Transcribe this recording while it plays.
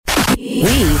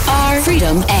We are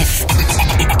Freedom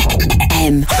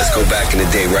FM. Let's go back in the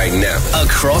day right now.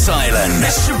 Across Ireland.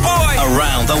 It's your boy.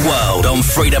 Around the world on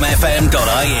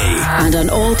freedomfm.ie. And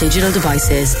on all digital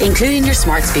devices, including your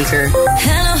smart speaker.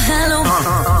 Hello.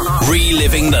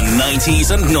 Reliving the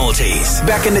 90s and noughties.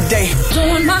 Back in the day.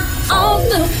 Doing my own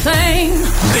little thing.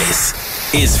 This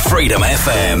is Freedom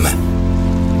FM.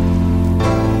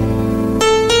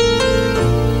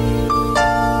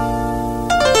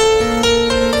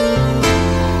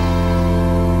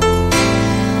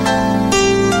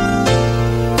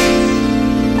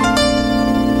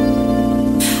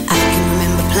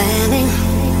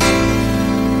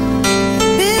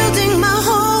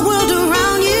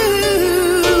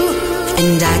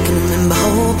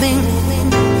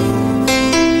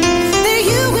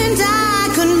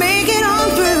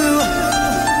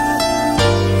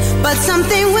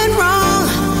 Something went wrong.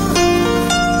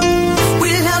 We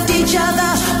loved each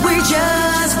other, we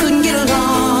just couldn't get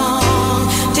along.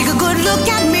 Take a good look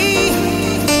at me.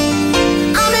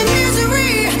 I'm in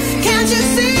misery, can't you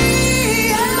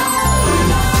see?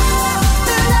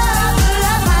 The love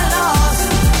I lost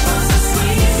was a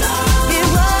sweet love. It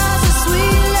was a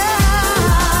sweet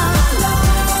love.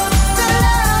 The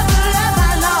love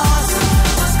I lost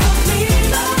was complete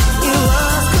love. It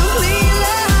was complete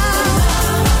love.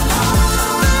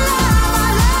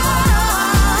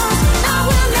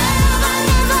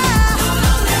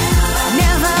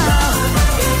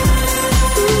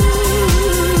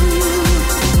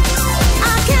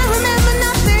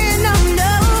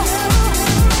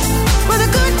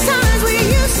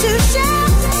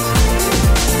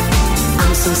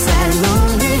 So sad and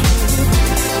lonely.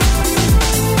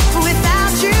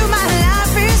 Without you, my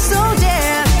life is so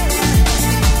dead.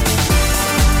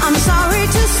 I'm sorry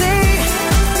to say,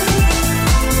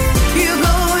 you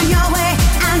go your way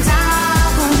and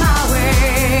I'll go my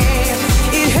way.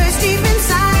 It hurts deep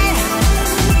inside.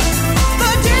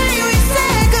 The day we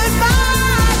said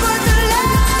goodbye, but the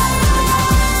love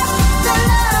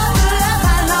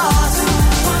I lost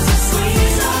was a sweet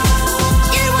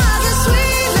love. It was a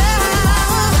sweet love.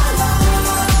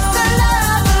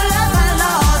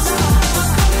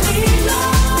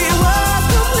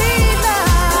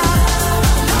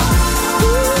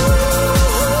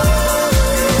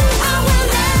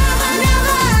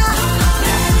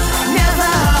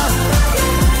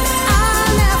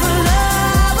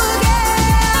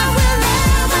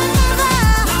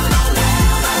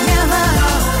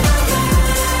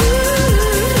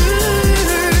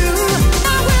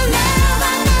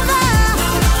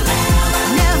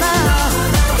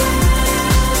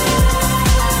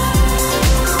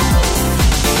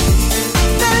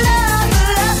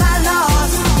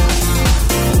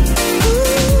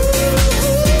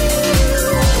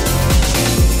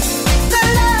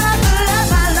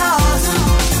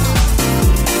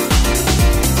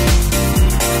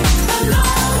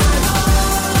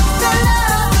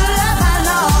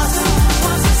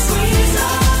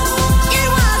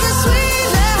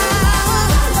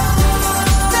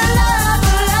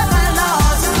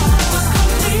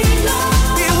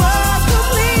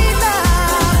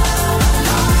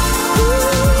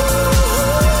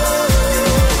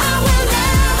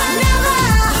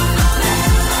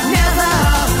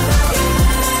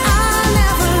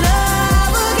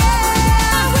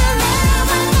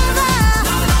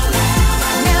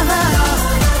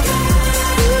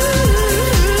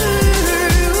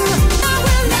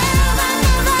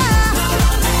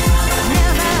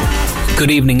 Good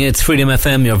evening, it's Freedom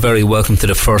FM. You're very welcome to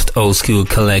the first Old School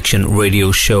Collection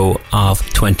radio show of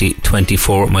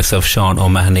 2024 with myself, Sean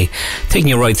O'Mahony, taking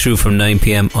you right through from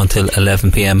 9pm until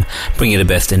 11pm, bringing you the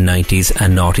best in 90s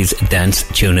and noughties dance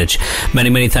tunage.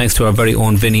 Many thanks to our very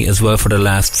own Vinny as well for the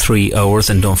last 3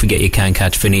 hours, and don't forget you can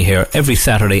catch Vinny here every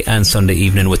Saturday and Sunday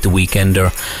evening with The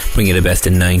Weekender, bringing you the best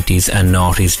in 90s and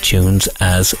noughties tunes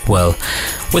as well.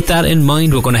 With that in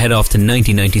mind, we're going to head off to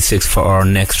 1996 for our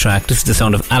next track. This is the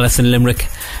sound of Alison Limerick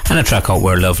and a track called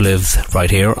Where Love Lives, right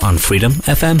here on Freedom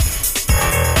FM.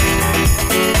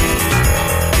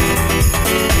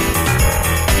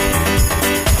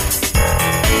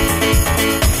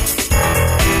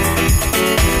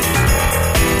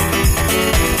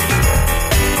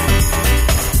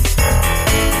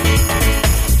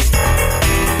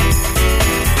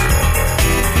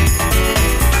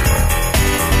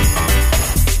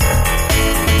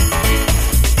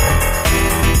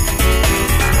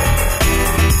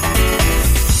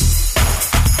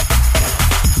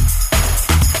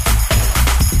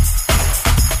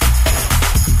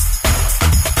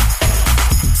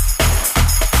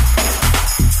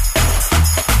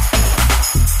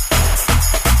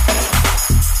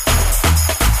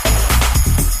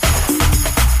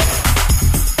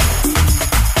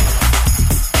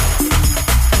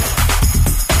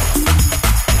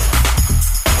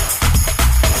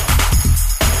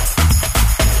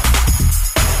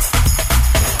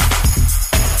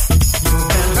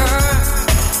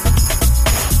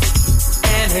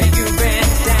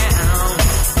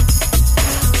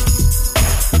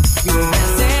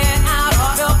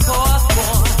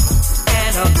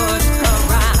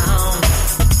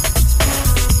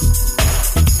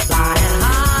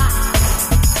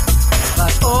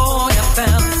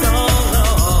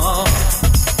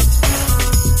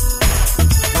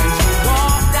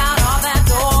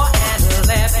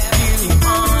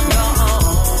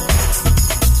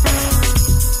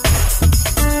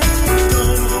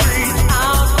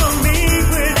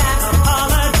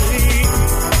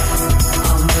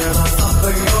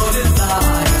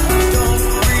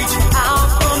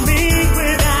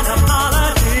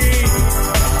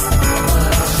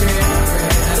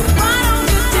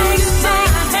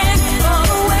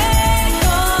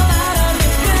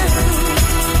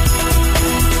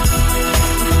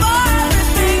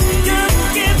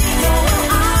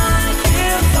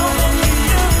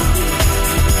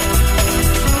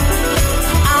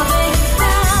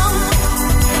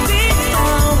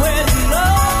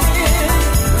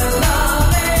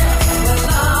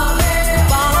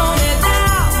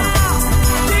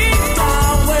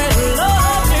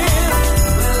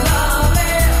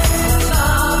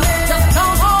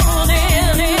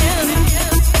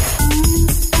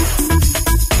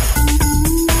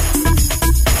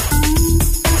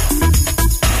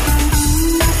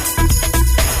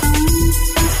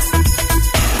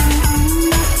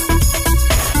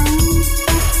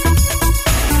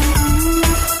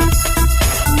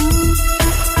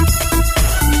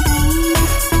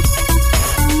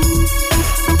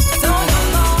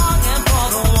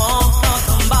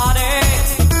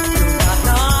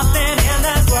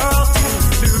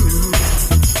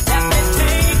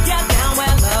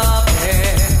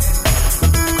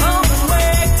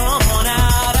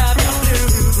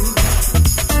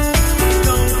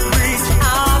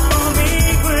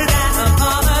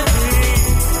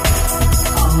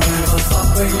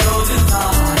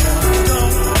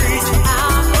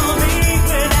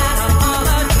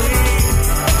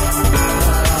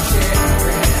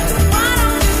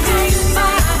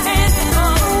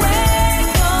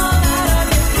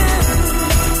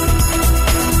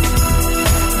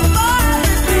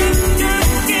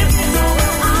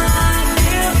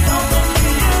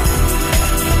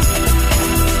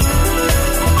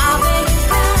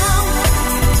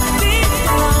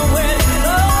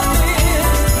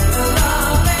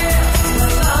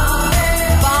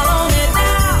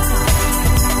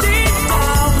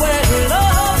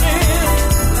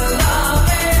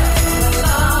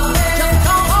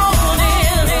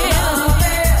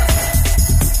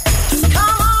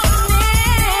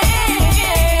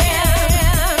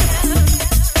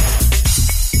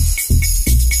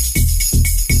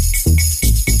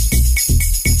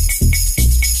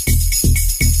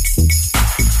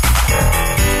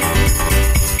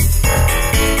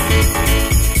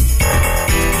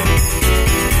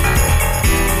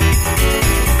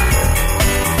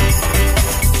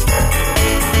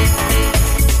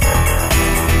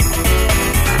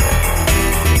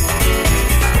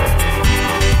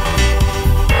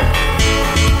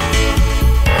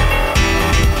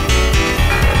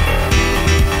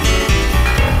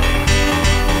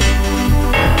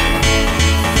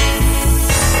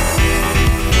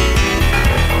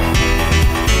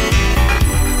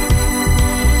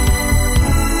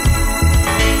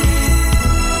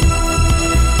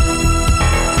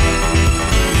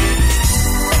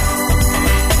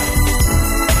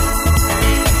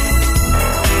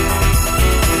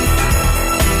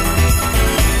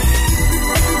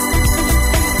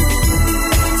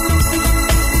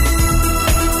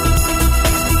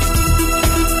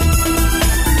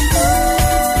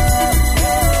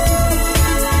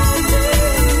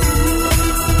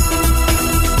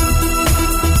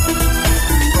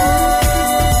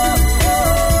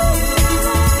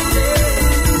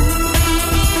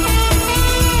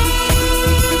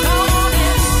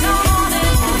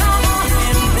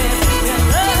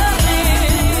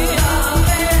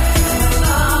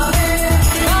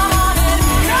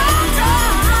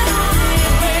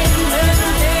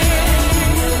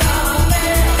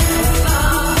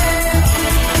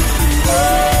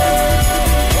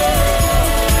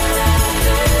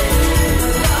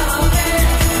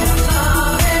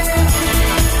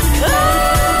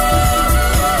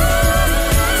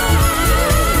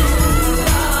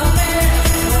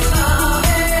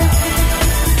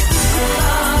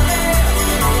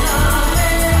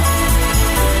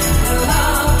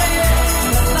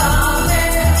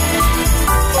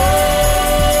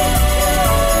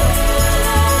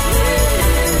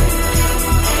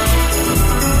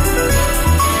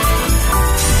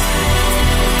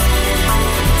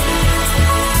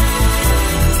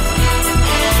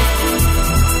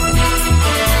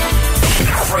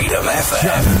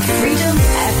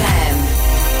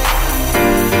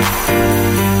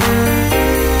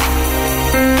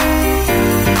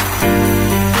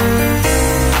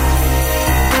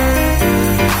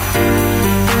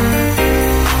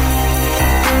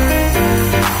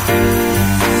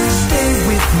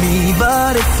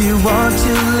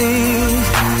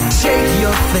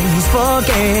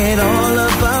 forget all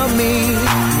about me.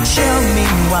 Tell me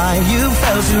why you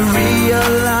failed to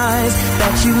realize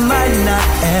that you might not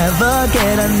ever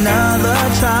get another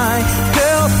try.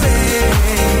 Girl,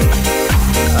 think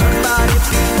about it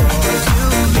before you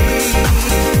leave.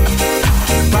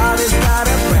 Body's got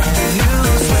a brand new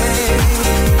swing.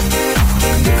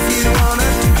 If you wanna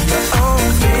do your own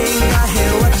thing, I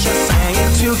hear what you're saying.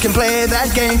 You can play that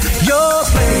game you're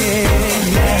playing,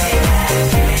 yeah.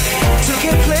 You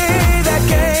can play that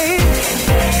game.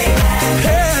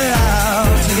 Yeah,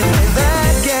 you can play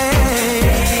that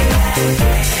game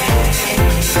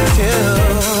too.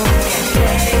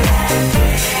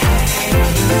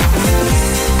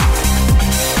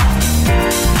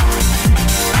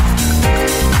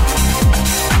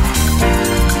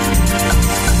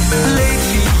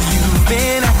 Lately you've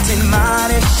been acting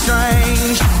mighty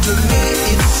strange. To me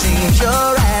it seems your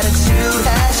attitude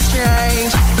has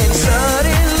changed, and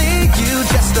suddenly you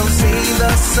just don't seem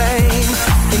the same.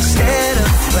 Instead of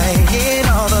playing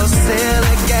all those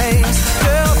silly games,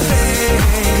 girl, think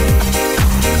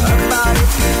about it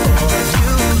before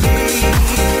you leave.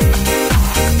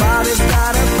 Body's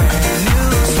got a brand new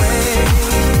swing.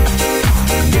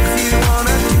 If you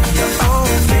wanna do your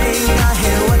own thing, I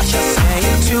hear what you're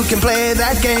saying. You can play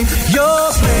that game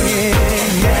you're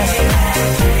playing, yeah.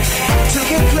 You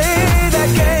can play that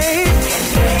game.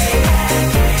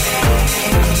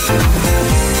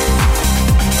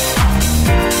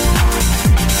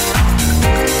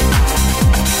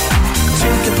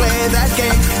 You can play that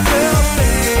game. Girl,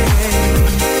 think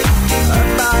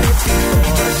about it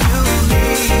before you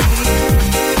leave.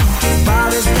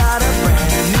 Body's got a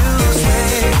brand new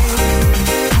swing.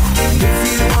 If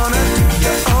you wanna do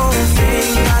your own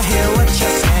thing, I hear what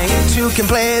you're saying. You can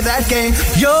play that game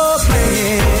you're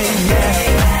playing, yeah.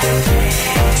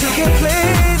 You can play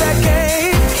that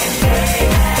game.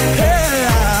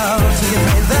 Yeah, you can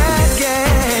play that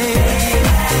game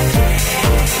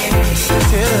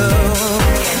too.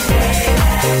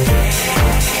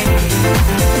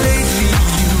 Lately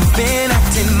you've been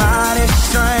acting mighty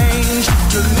strange.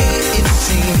 To me it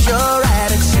seems your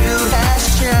attitude has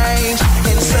changed,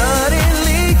 and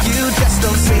suddenly you just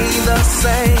don't seem the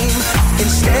same.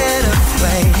 Instead of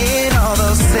playing all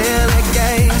those silly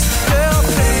games, girl,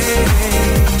 think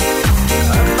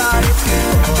about it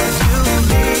before you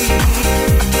leave.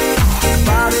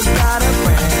 Body's got a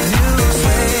brand new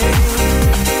swing.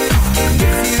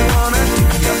 If you wanna do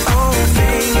your own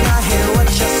thing, I hear what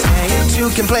you're saying. You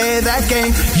can play that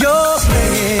game you're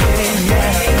playing,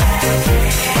 yeah.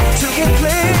 You can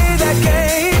play that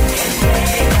game.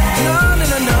 No, no,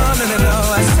 no, no, no, no, no.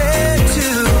 I said to.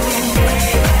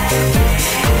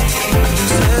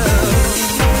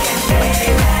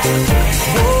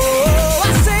 Oh,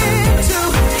 I said to.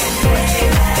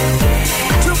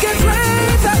 You can play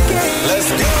that game. Let's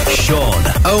go. Sean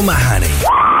O'Mahony.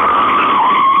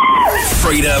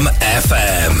 Freedom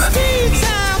FM.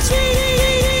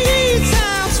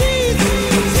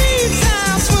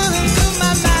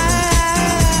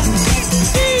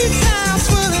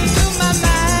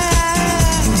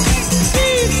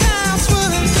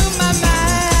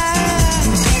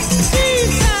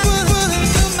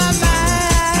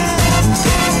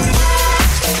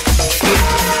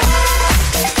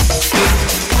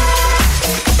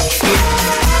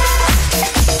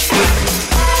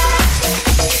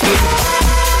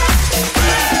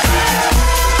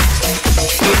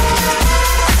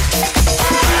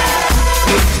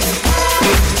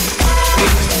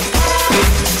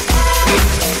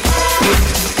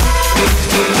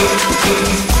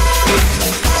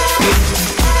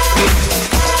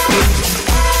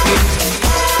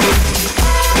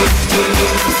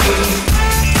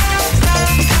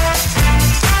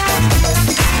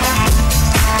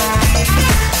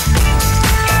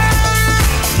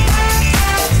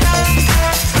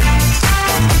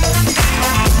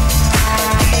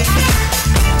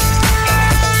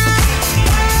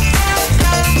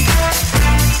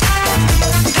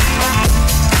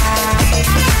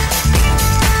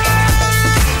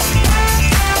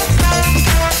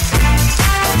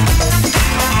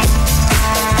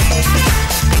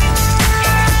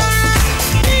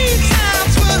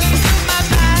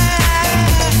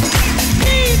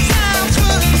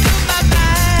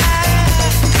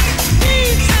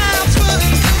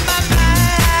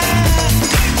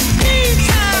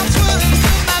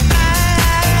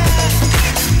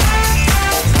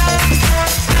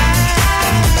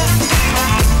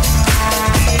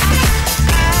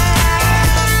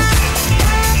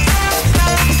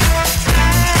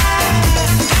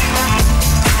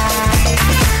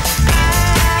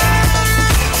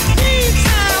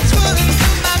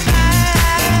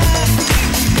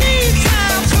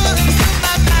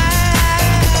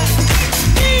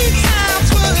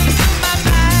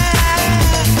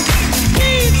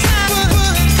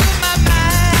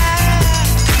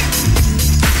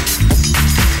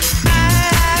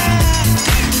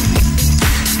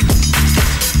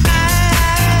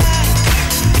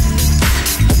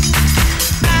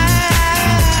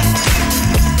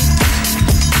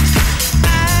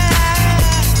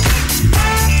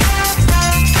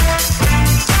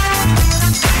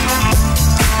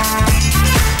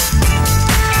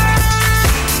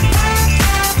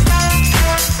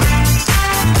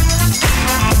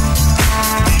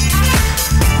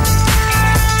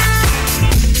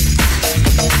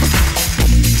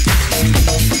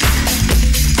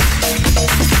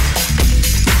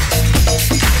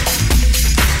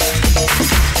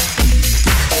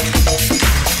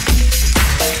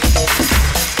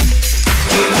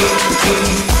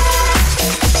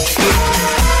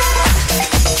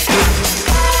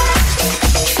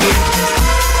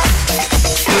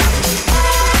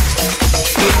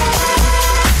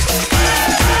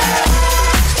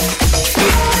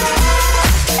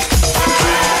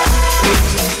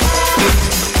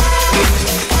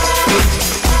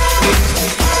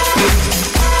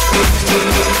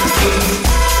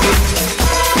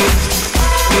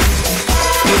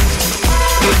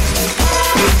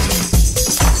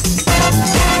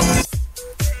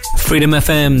 Freedom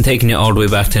FM taking you all the way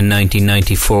back to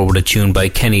 1994 with a tune by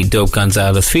Kenny Dub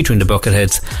Gonzalez featuring the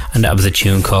Bucketheads, and that was a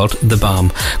tune called The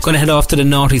Bomb. Going to head off to the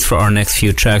noughties for our next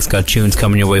few tracks. Got tunes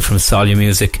coming your way from Solya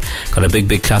Music, got a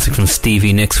big classic from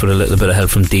Stevie Nicks with a little bit of help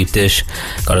from Deep Dish,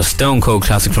 got a Stone Cold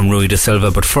classic from Rui da Silva,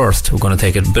 but first we're going to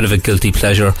take a bit of a guilty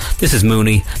pleasure. This is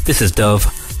Mooney, this is Dove,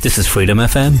 this is Freedom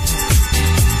FM.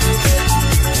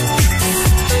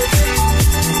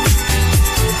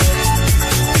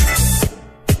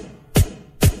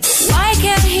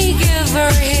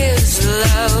 His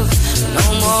love no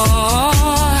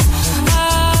more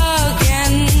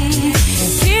again.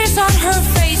 Tears on her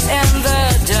face and the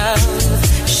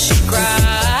dove she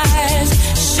cries.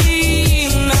 She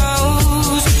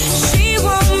knows she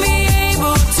won't be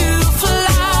able to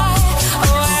fly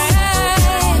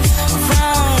away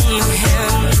from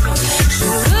him.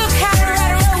 She'll look at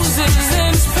red roses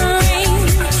in spring.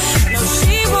 No,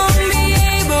 she won't be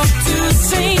able to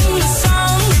sing the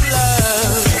song of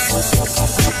love.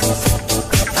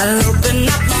 I'll open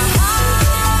up my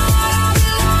heart,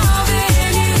 I'll be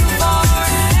loving you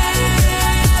forever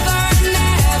and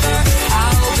ever.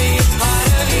 I'll be a part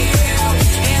of you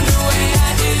in the way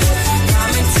I do.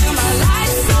 Come into my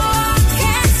life so I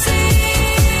can see.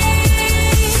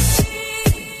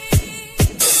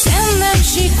 And then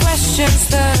she questions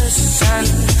the sun.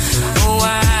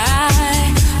 Why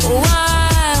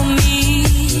me?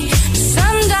 The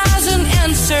sun doesn't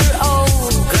answer, oh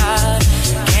God,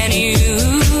 can you?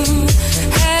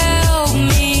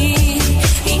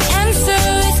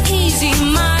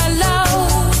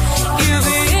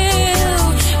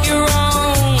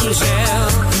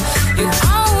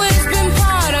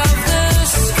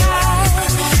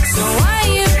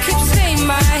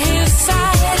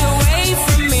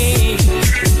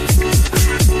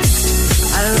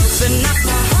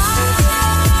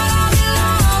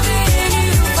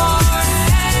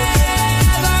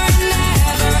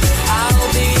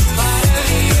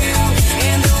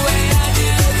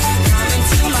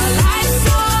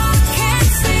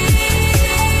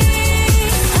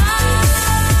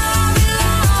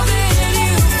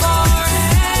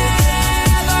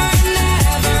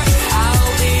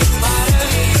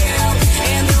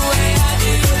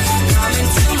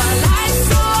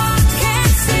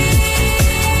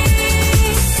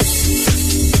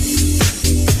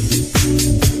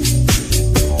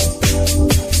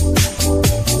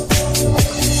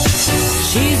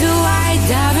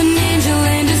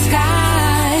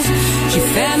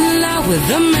 With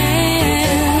a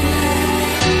man,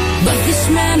 but this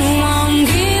man won't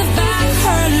give back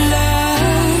her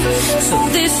love, so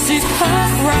this is her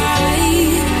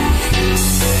right.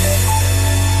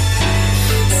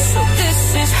 So this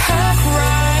is her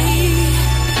right.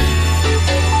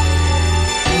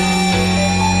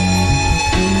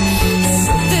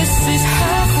 So this is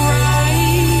her right.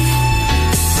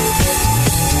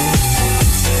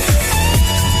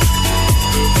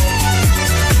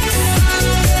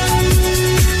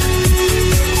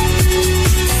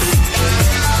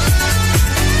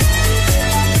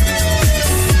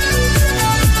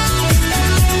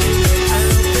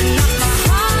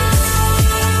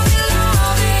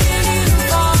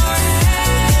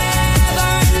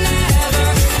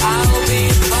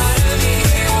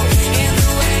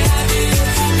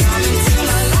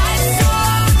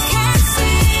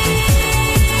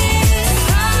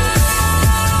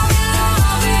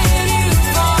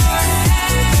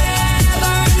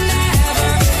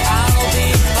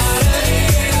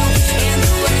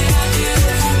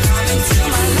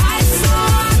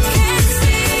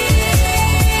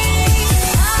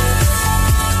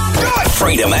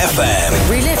 Freedom FM.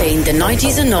 Reliving the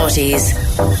 90s and noughties.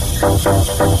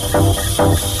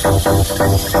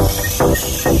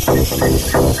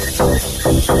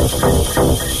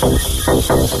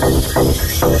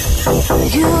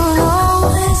 You'll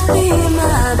always be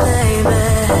my baby.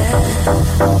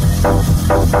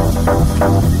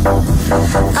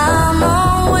 I'm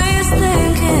always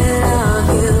thinking of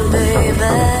you,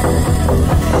 baby.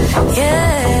 Yeah,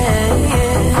 yeah.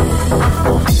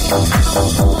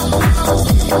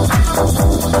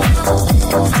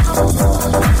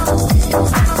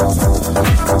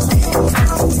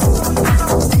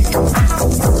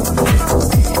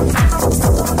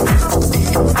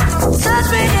 Touch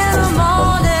me in the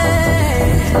morning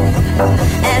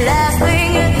and last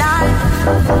thing at night.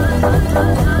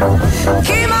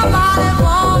 Keep my body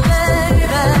warm,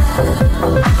 baby.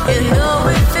 You know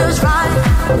it feels right.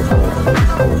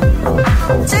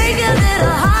 Take it a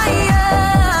little higher.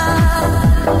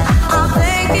 I'm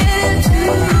thinking it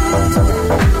too.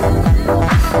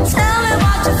 Tell me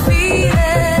what you're feeling.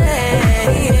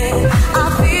 I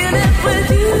feel it with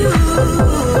you.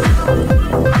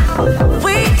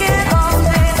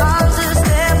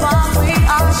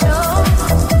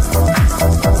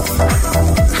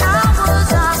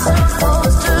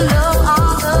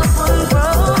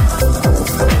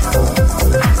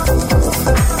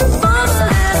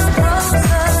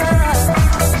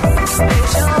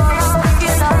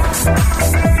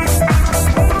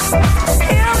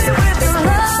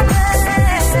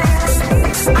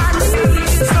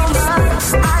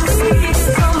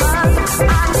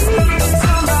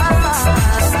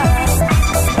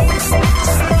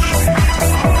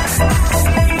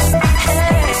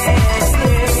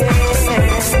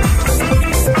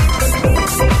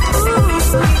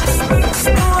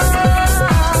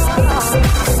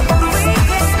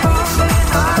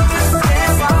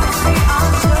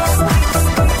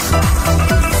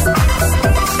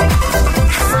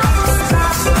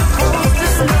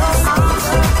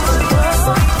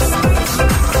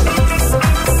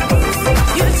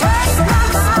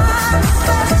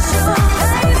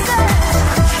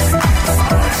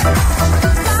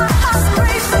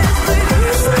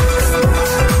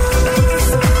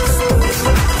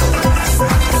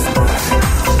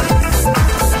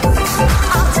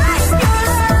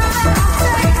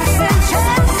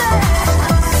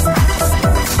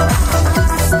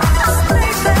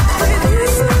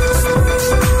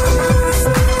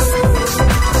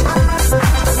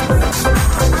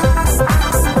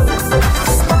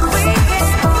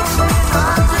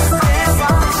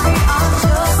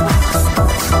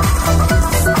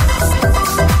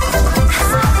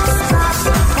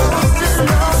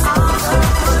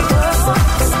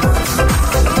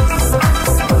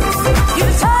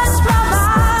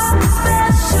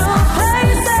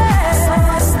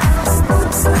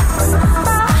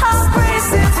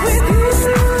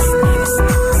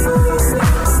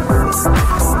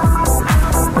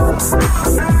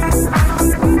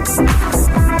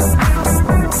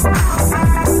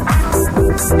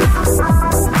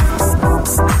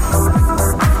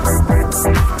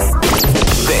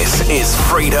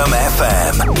 Freedom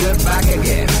FM. We're back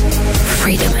again.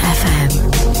 Freedom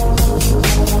FM.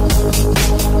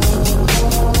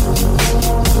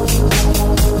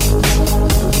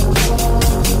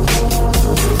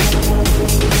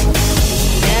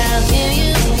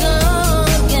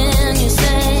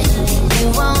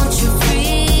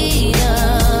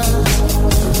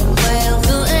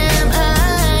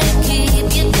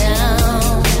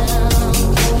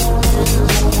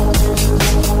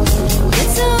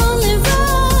 It's only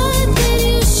right that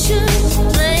you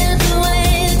should play.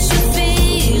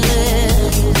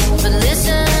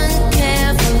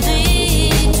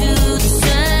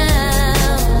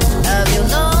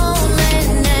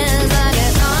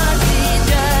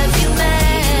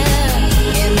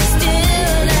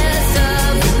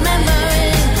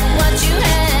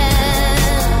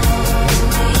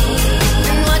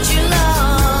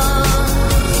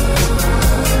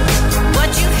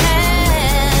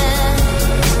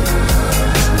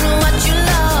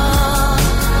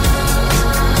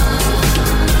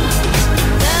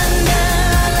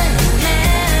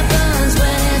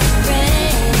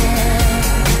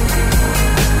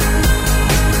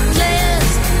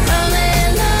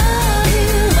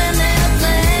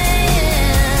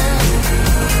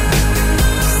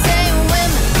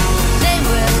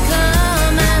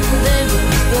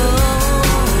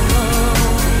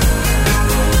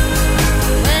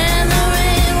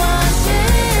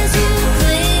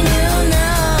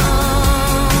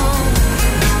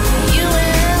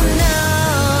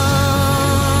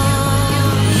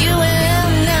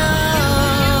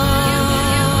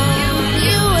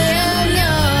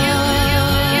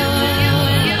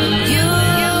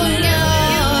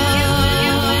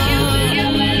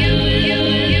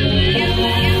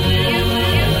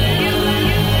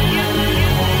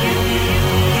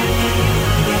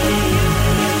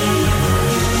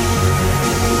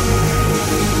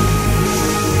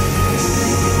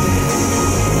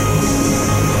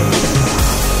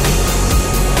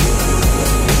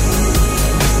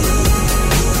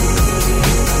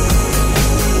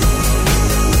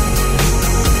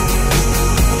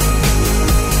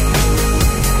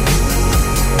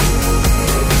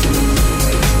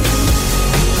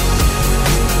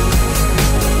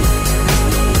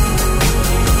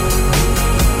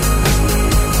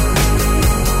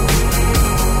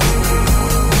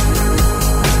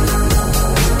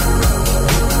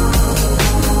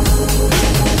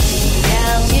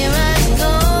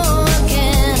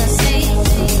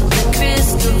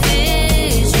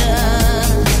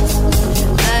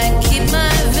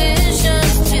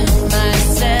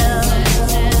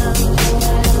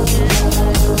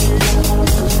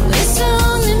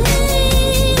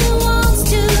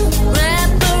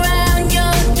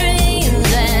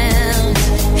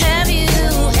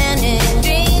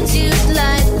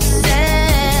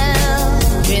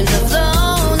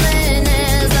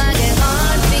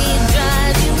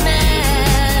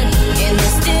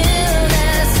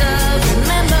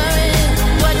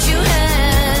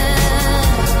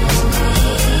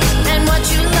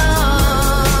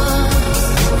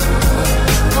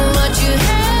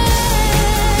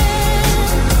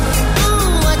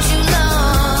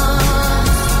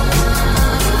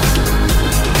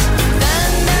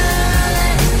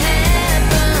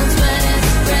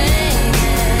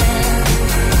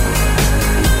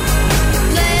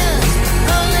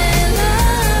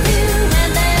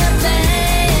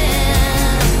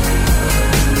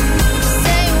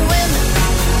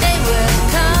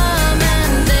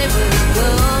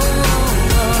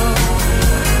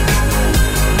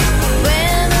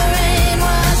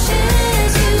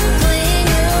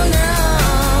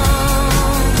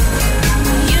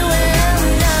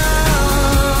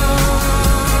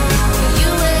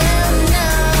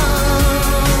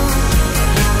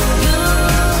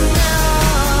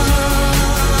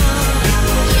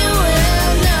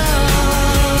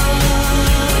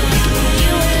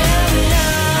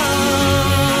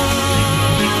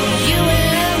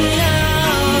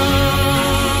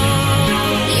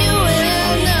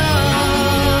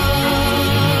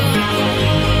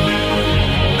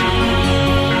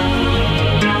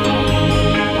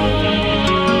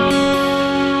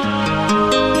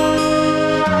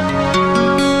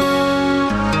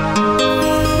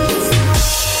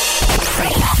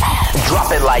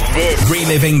 is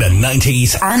Reliving the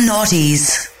 90s and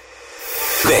noughties.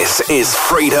 This is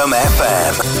Freedom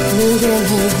FM. Look at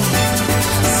me,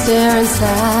 stare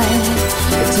inside,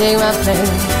 take my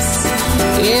place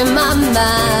in my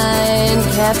mind,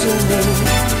 capture me,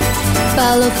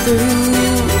 follow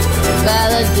through,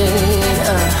 validate,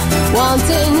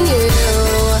 wanting you.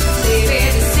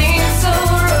 Baby, this seems so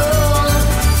wrong.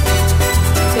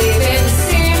 Baby, this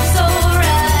seems so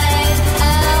right.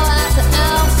 Hour after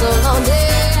hour, so long,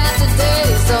 day after day,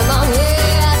 so long,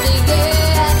 year after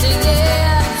year after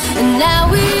year. And now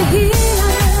we're here.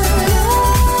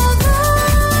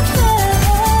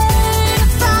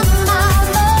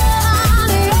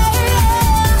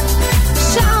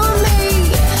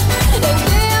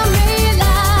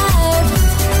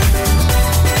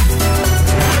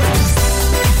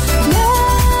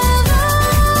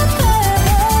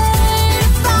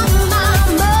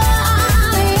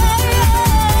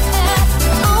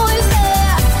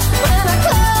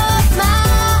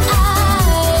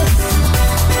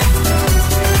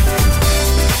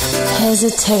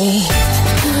 Hesitate,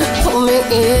 pull me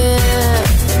in,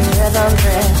 breath on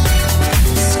breath,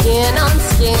 skin on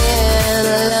skin,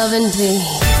 loving deep,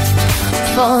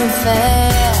 falling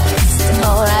fast,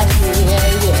 all right here,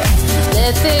 yeah,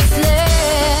 let this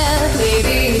live.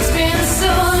 Baby, it's been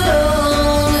so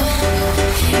long,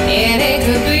 and it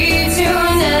could be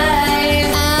tonight.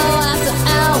 Hour after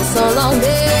hour, so long,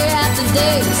 day after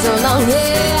day, so long,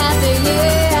 year after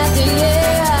year after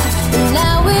year, and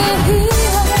now we're here.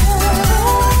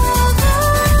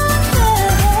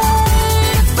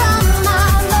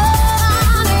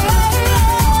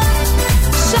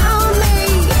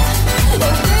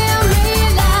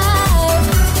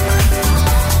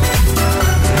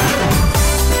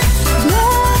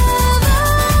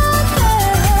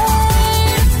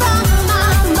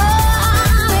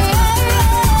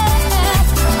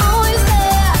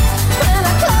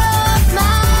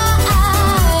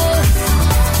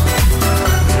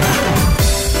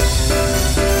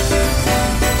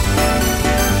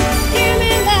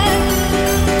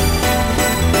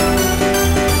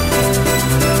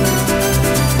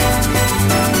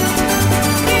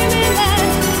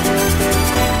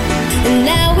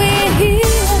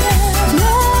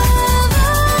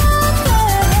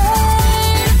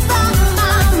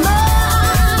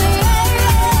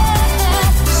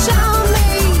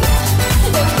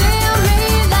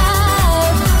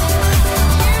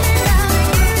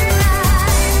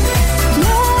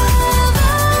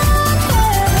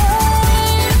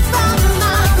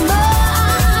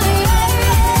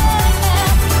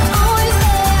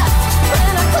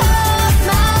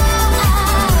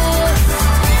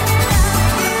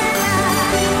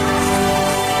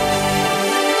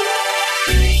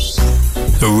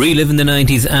 Reliving the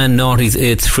 90s and noughties,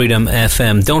 it's Freedom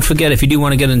FM. Don't forget, if you do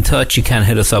want to get in touch, you can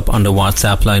hit us up on the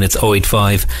WhatsApp line. It's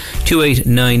 085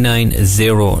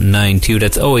 2899092.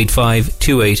 That's 085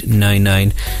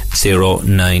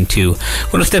 2899092. We're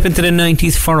going to step into the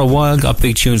 90s for a while. Got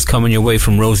big tunes coming your way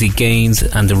from Rosie Gaines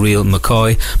and The Real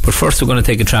McCoy. But first, we're going to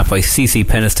take a track by CeCe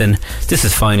Peniston. This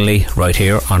is Finally, right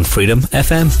here on Freedom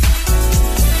FM.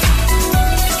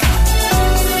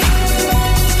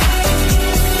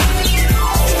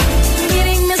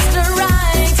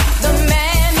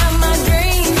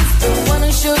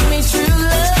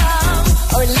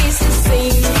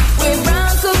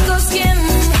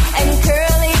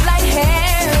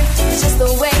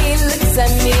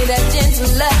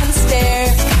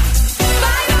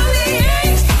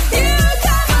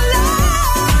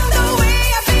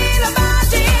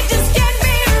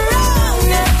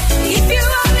 Yeah.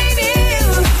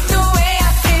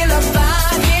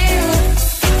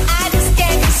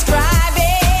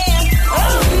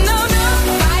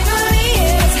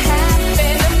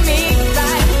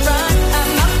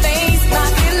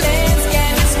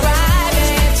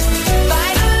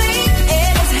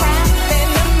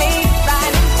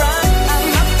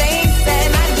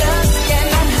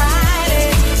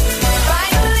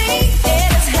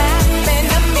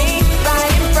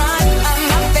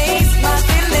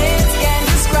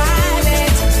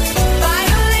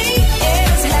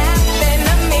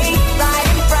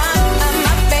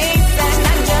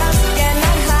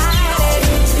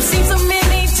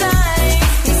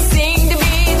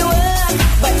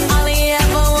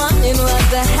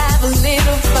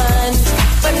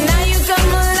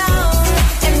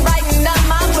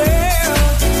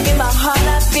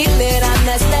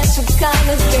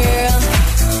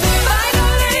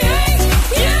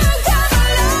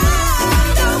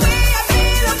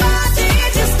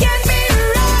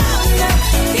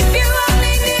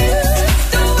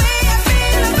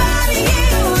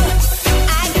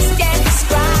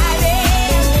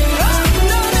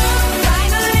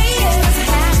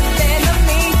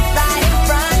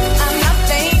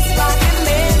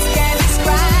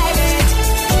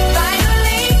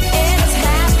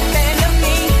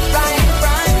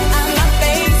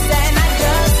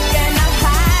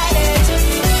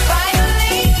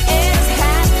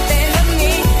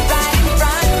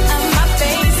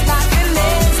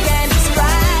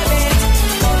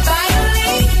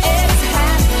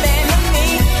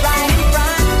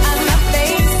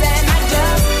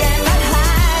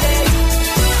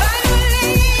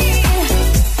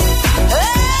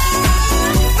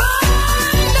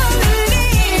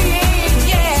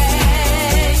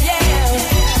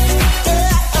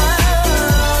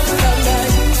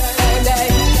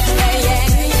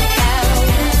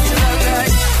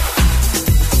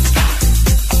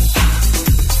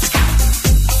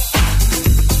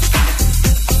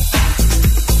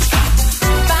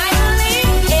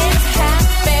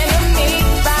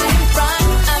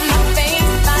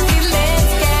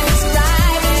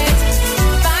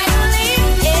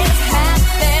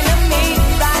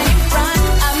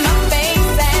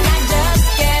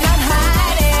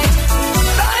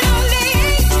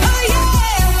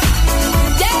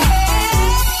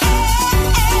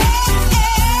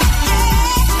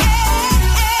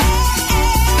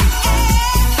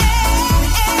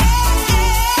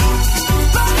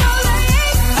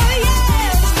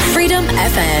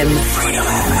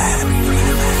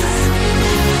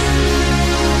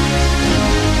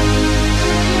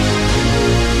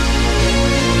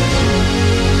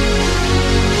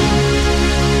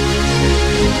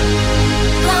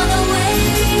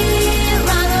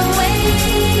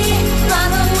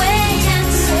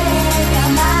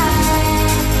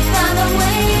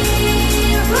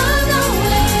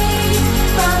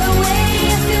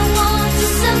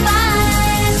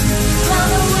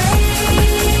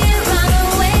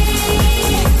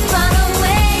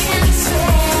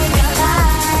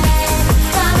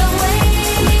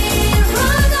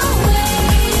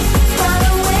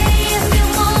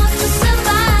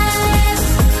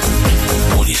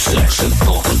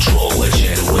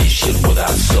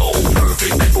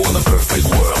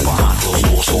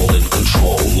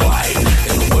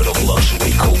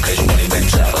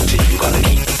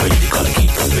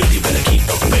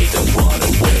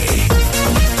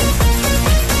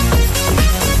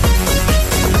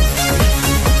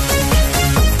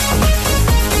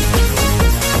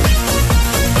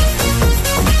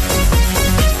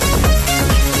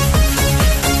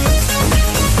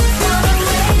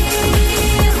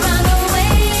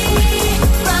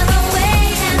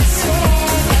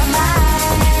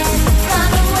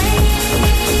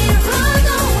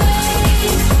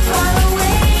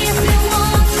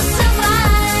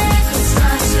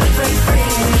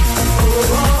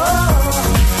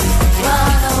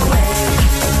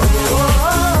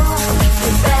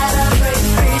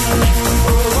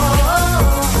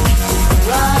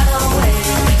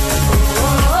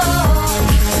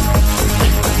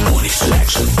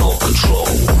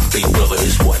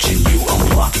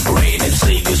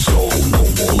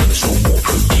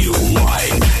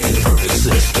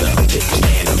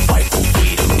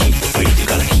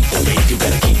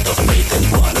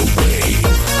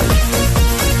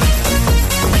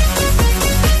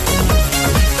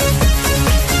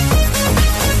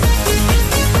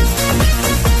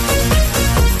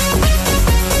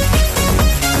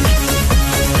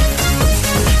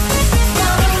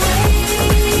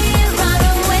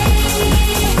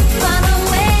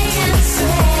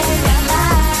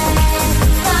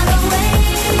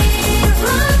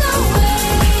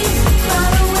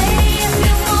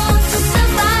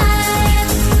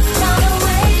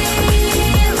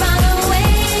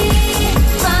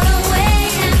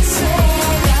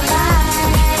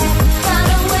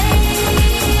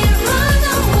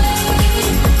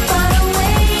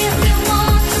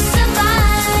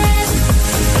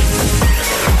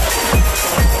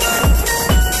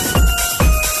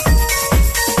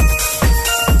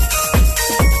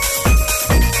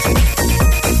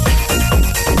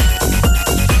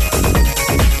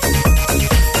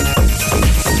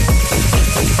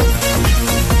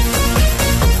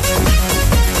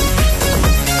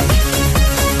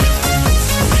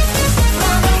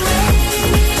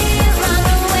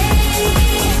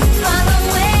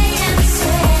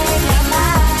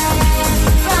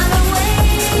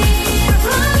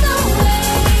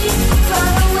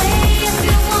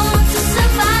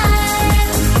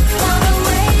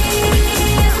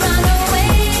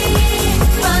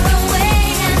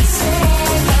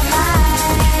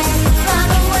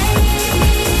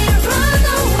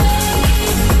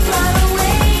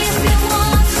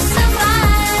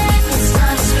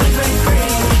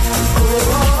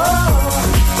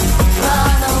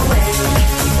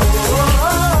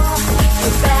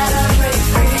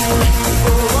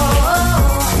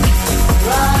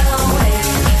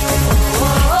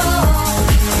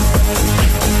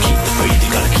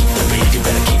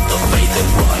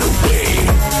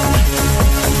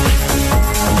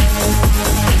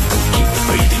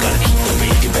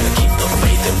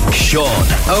 Sean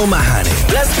O'Mahony.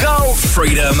 Let's go.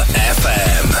 Freedom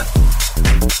FM.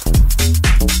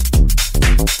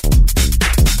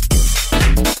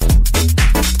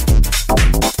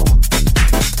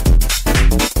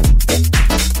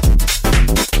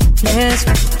 Let's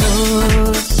get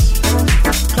close,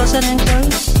 closer than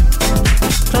close,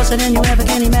 closer than you ever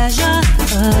can imagine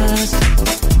us.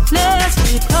 Let's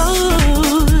get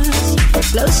close,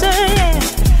 closer, yeah,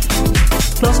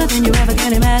 closer than you ever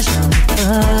can imagine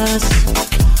us.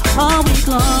 All week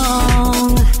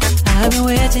long, I've been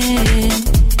waiting,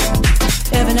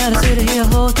 every night I sit here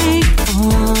holding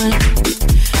on.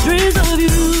 Dreams of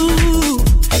you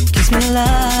keeps me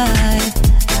alive.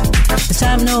 This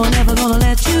time, no, I'm never gonna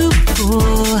let you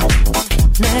go.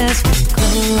 Let's get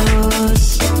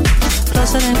close,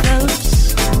 closer than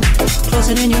close,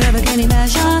 closer than you ever can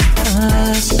imagine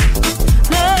us.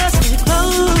 Let's get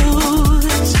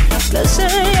close, closer,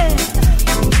 yeah,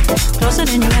 closer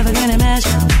than you ever can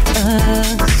imagine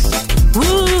us.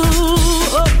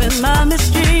 Ooh, open my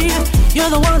mystery, you're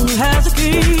the one who has the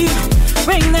key.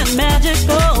 Bring that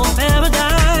magical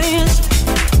paradise.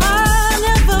 I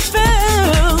never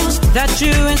fails that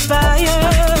you inspire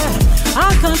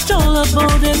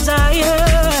uncontrollable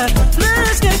desire.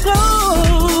 Let's get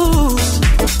close,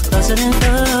 closer than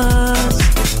close,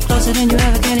 closer than you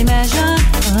ever can imagine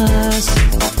us.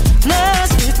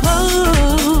 Let's get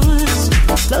close,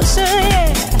 closer,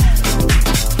 yeah,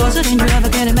 closer than you ever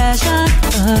can imagine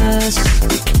us.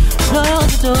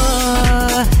 Close the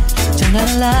door, turn out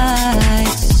the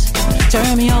lights,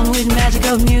 turn me on with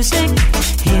magical music.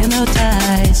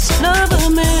 Hypnotized, lover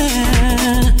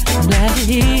man, I'm glad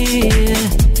you're here,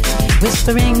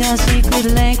 whispering a secret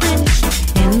language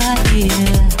in my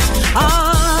ear.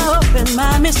 Oh, open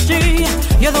my mystery,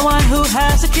 you're the one who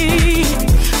has the key.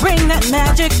 Bring that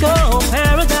magical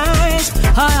paradise.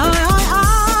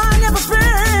 I never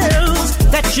fails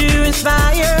that you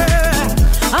inspire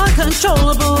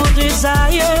uncontrollable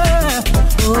desire.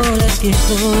 Oh, let's get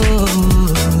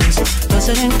close,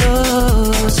 closer than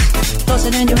close, closer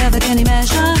than you ever can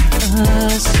imagine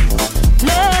us.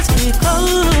 Let's get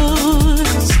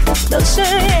close, closer,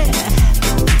 yeah,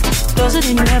 closer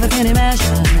than you ever can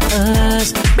imagine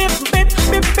us. Bip, bip,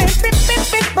 bip, bip, bip, bip,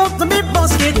 bip, both the bip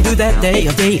boss getting through that day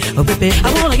of day. Oh, bip, bip,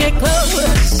 I wanna get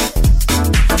close,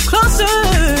 closer,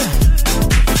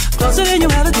 closer than you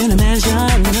ever can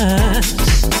imagine us.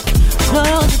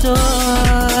 Close the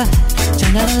door,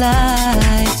 turn out the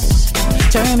lights,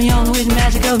 turn me on with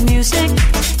magical music.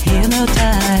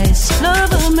 Hypnotized,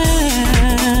 lover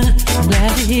man, I'm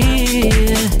glad you're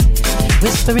here,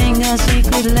 whispering a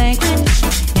secret language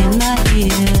in my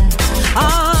ear.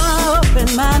 Oh,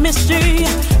 open my mystery,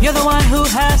 you're the one who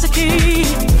has the key.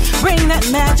 Bring that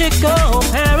magical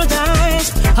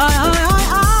paradise.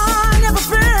 I never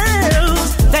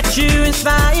fails that you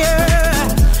inspire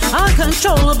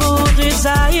uncontrollable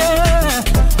desire.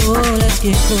 Oh, let's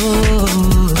get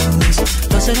close,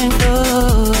 closer than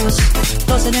close,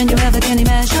 closer than you ever can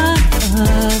imagine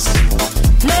us.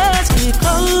 Let's get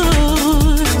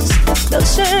close,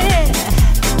 closer, yeah,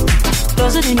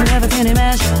 closer than you ever can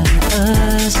imagine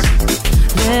us.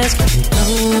 Let's get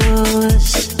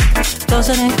close,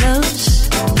 closer than close,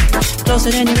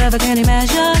 closer than you ever can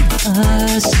imagine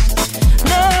us.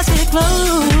 Let's get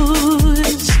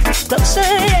close, closer,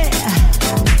 yeah,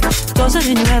 closer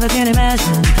than you ever can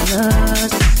imagine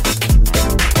us.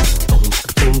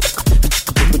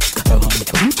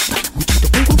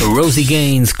 Rosie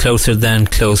Gaines, Closer Than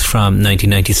Close from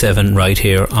 1997 right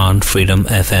here on Freedom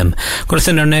FM. Going to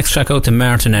send our next track out to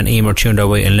Martin and Emer, tuned our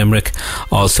way in Limerick.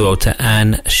 Also out to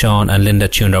Anne, Sean and Linda,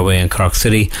 tuned our way in Cork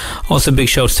City. Also big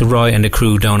shouts to Roy and the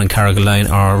crew down in Carrigaline,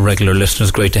 our regular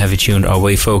listeners. Great to have you tuned our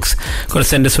way, folks. Going to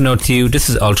send this one out to you. This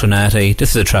is Alternate. This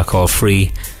is a track called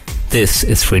Free. This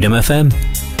is Freedom FM.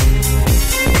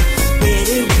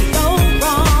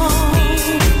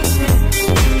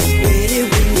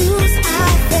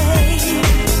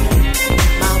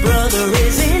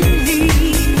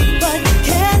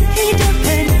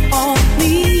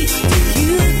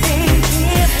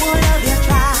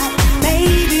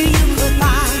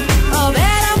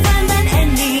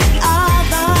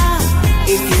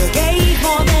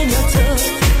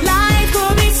 Life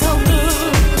could be so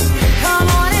good. Come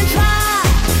on and try.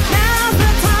 Now's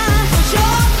the time for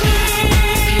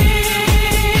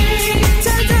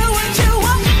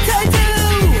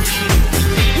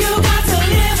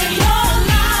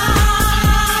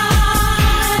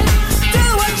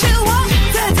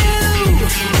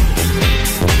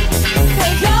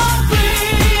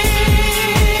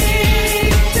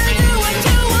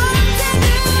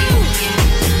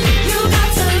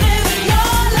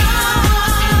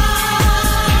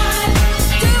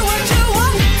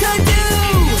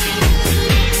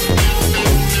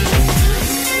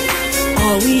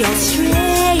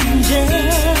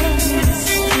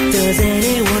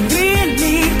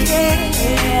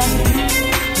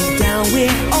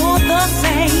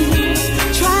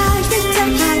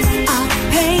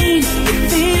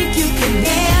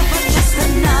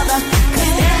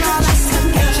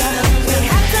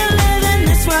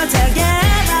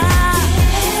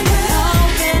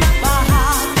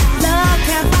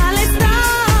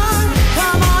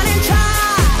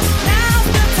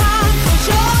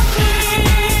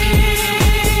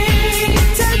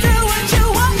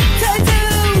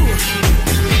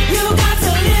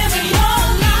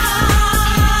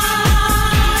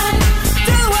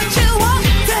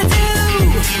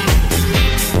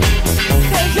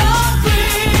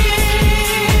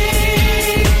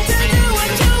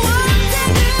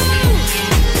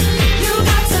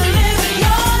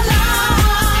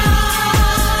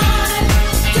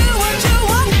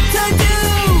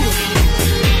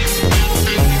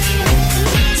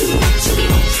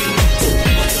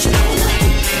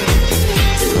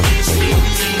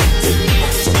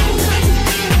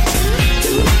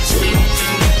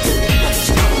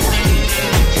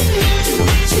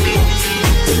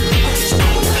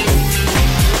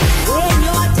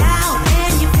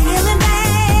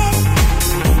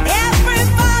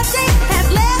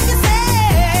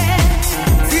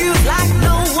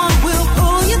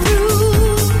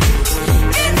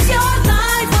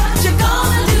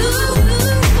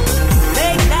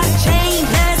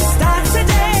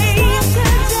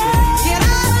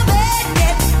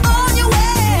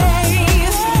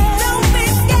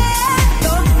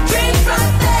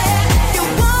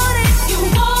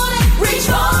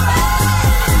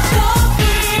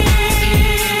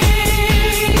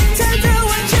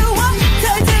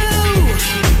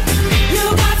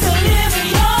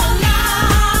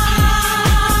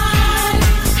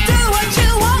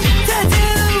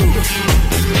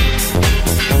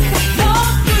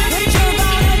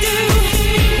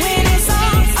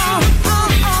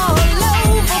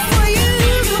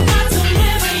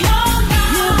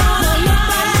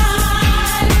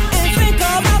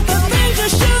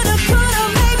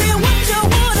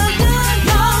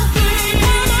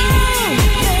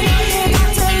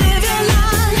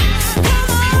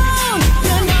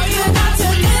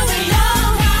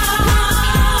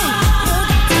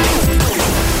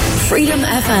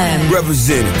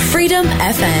represented. Freedom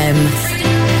FM.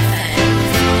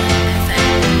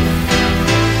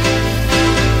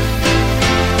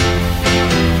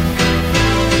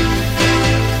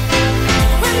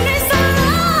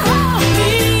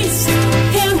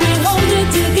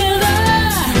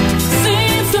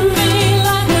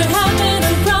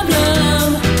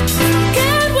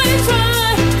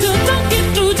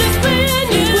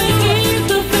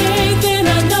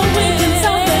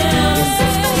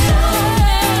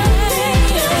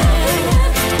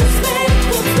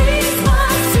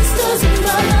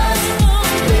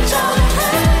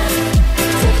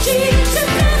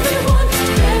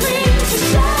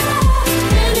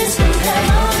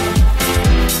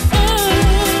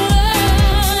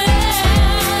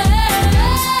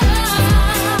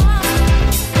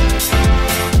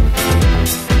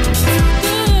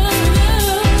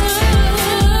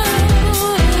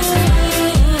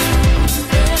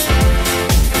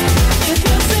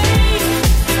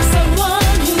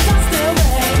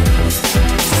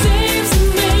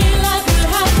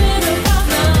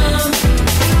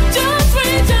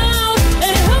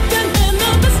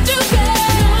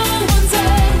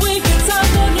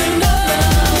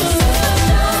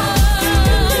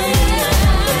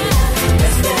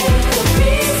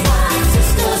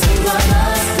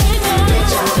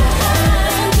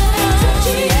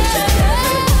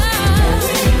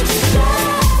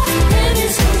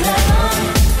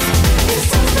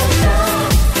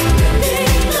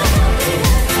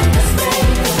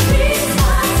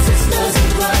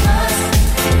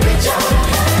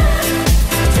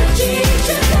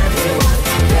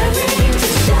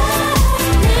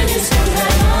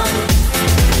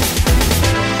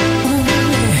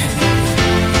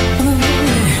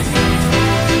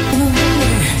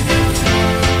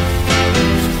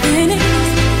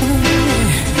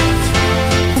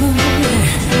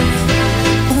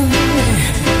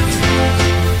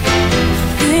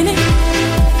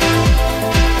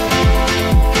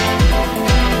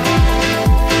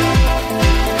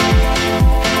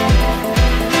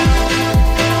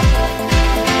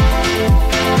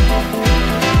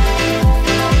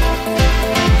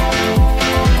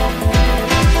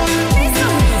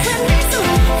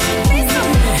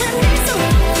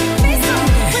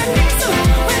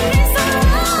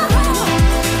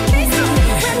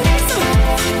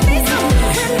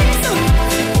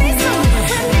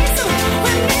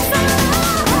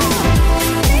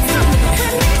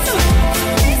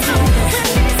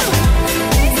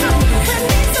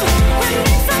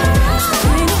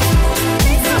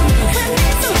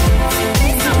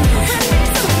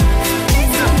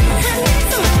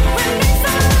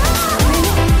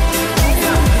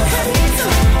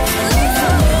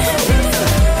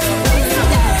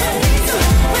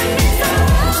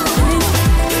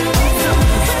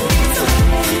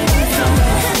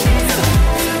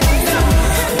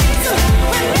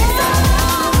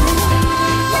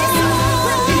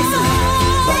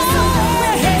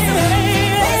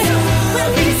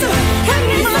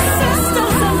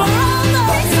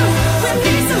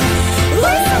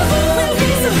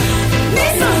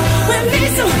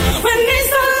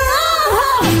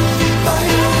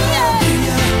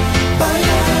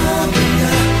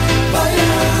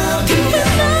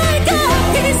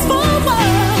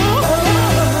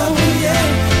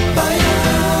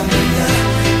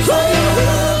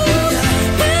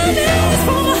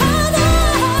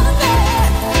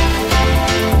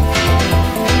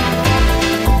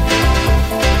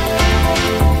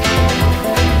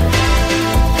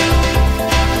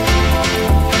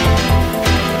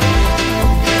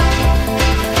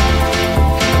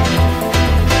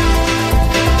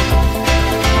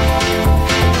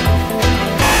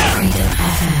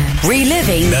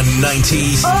 Reliving the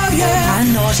 90s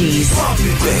and noughties.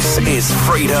 This is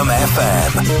Freedom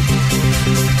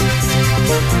FM.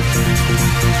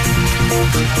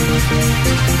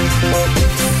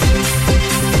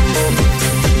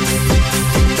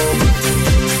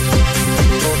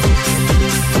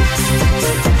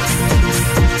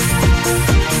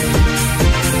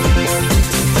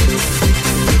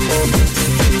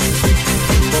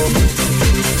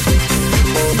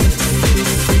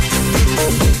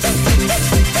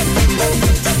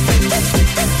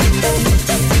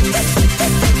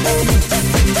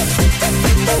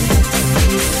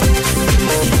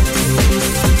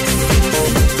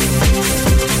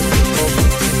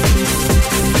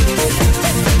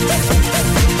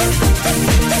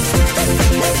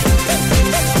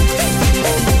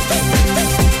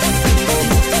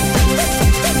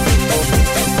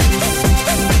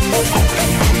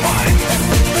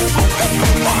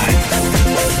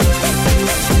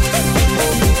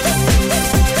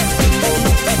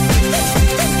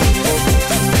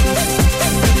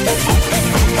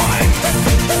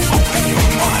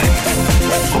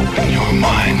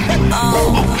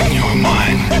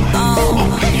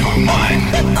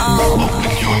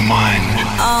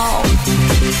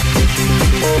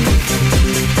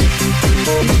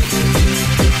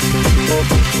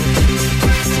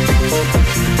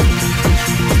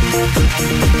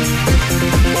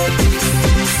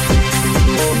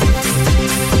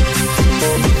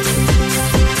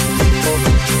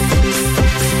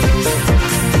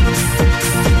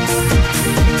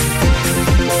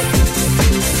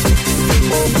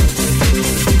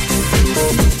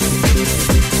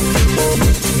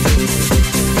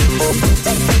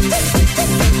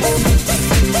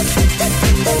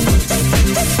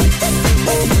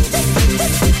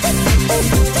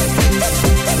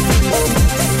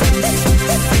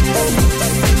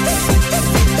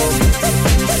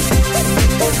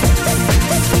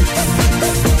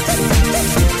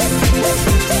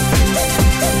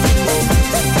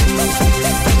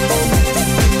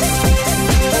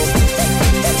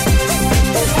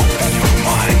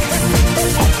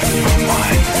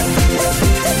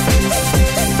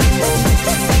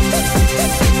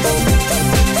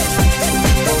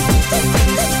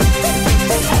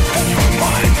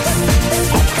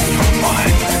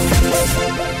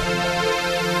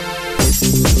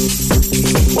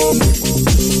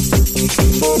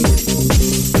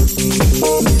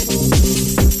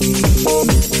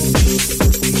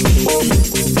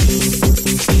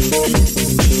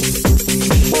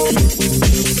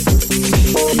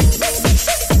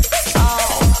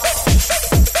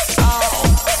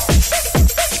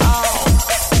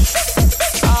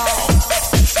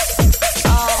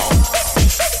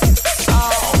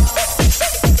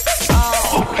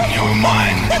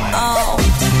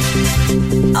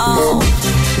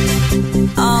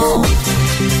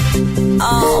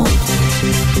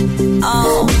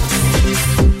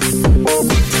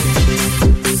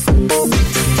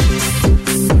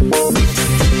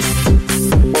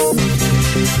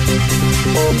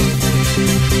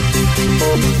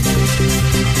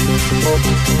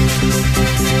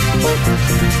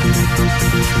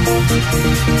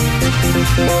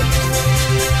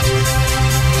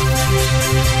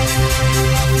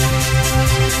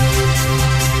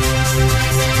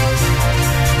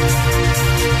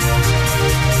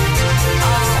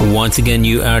 Once again,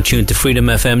 you are tuned to Freedom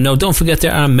FM. Now, don't forget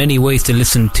there are many ways to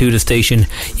listen to the station.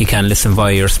 You can listen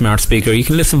via your smart speaker. You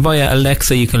can listen via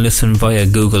Alexa. You can listen via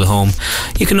Google Home.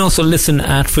 You can also listen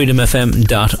at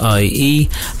freedomfm.ie,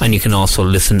 and you can also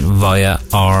listen via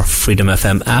our Freedom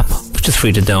FM app, which is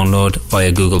free to download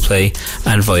via Google Play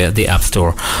and via the App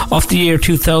Store. Off the year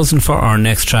 2000 for our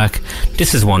next track,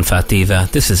 this is One Fat Diva.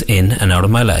 This is In and Out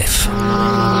of My Life.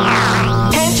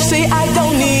 Can't you see I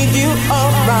don't need you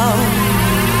around?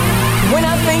 When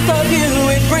I think of you,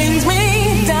 it brings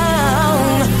me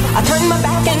down. I turn my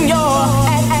back and you're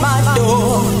at my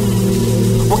door.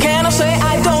 What can I say?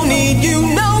 I don't need you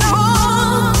no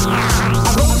more.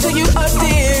 I wrote to you a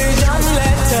dear John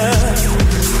letter.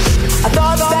 I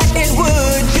thought that it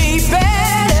would be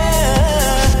better,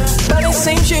 but it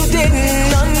seems you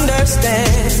didn't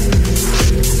understand.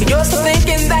 You're still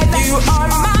thinking that you are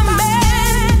my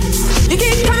man. You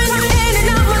keep coming in and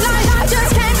out my life. I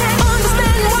just can't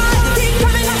understand why.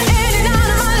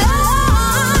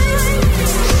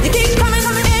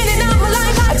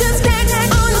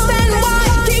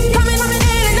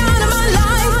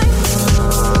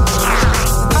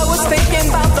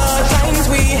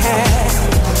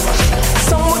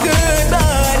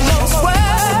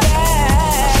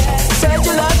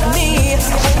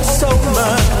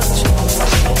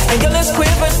 And your lips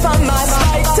quivered from my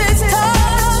slightest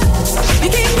touch. You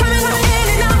keep coming in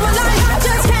and out my life. I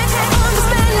just can't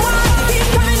understand why. You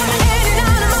keep coming in and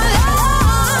out of my life.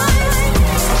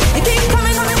 You keep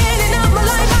coming in and out my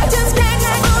life. I just can't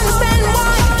understand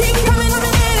why. You keep coming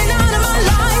in and out of my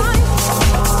life.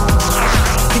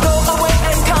 You go away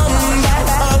and come back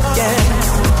again.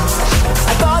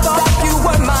 I thought that you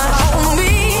were my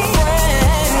only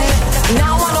friend.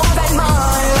 Now I know that my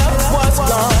love was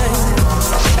blind.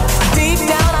 Deep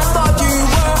down I thought you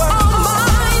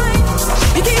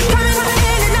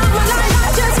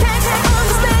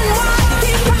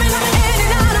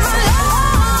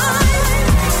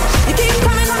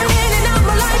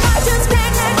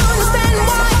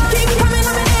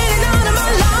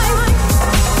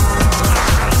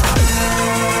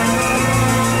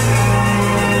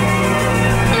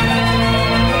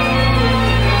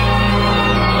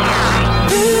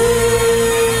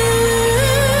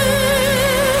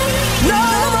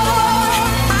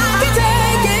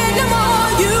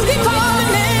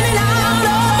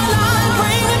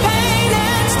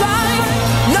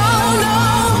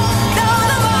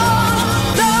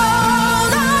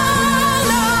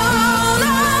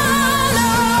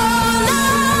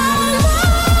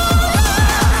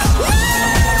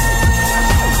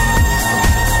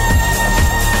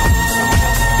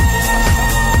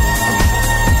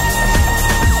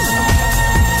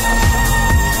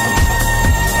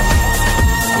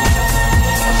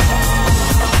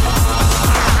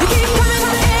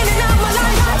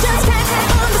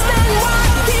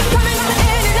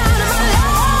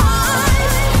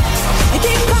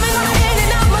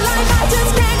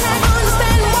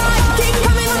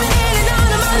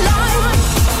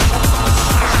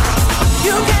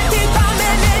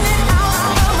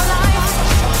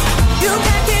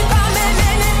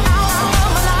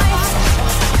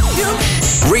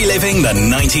the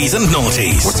 90s and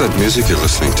noughties. What's that music you're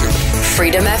listening to?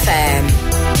 Freedom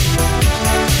FM.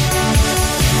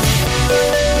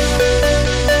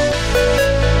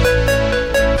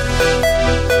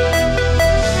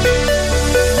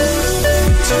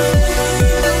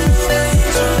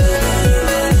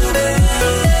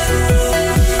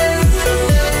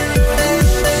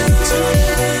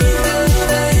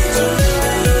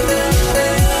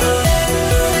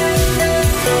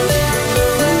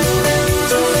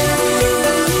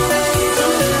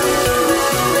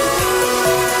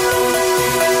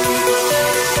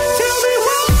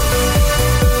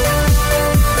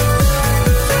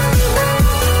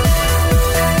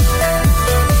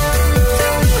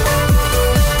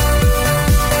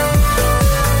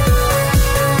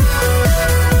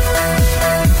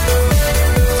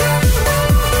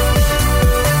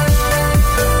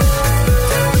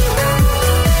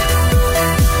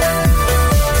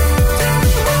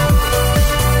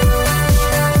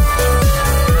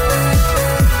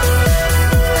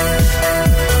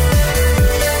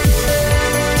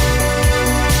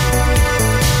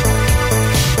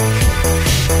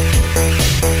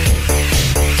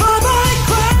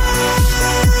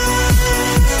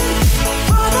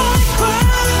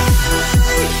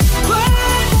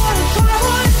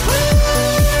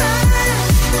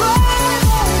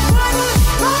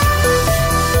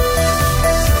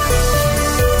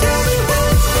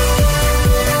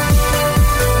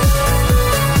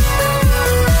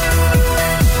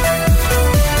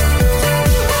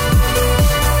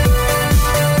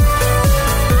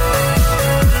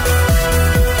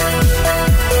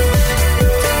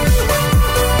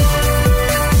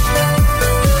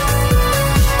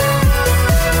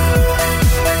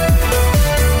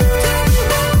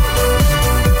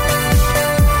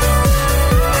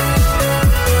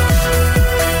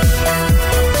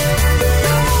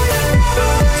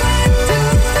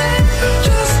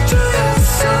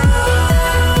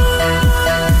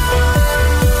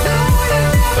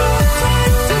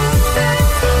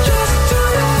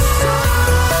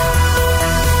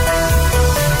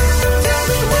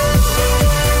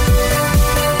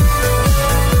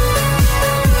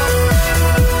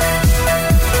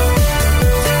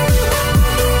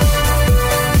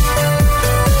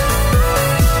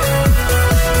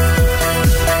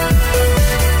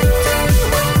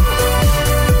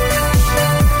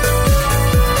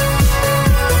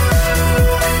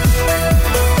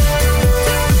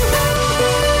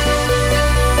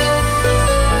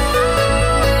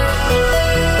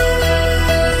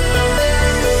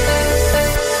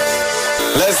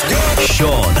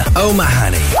 Sean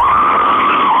O'Mahony.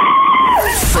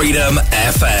 Freedom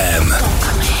FM.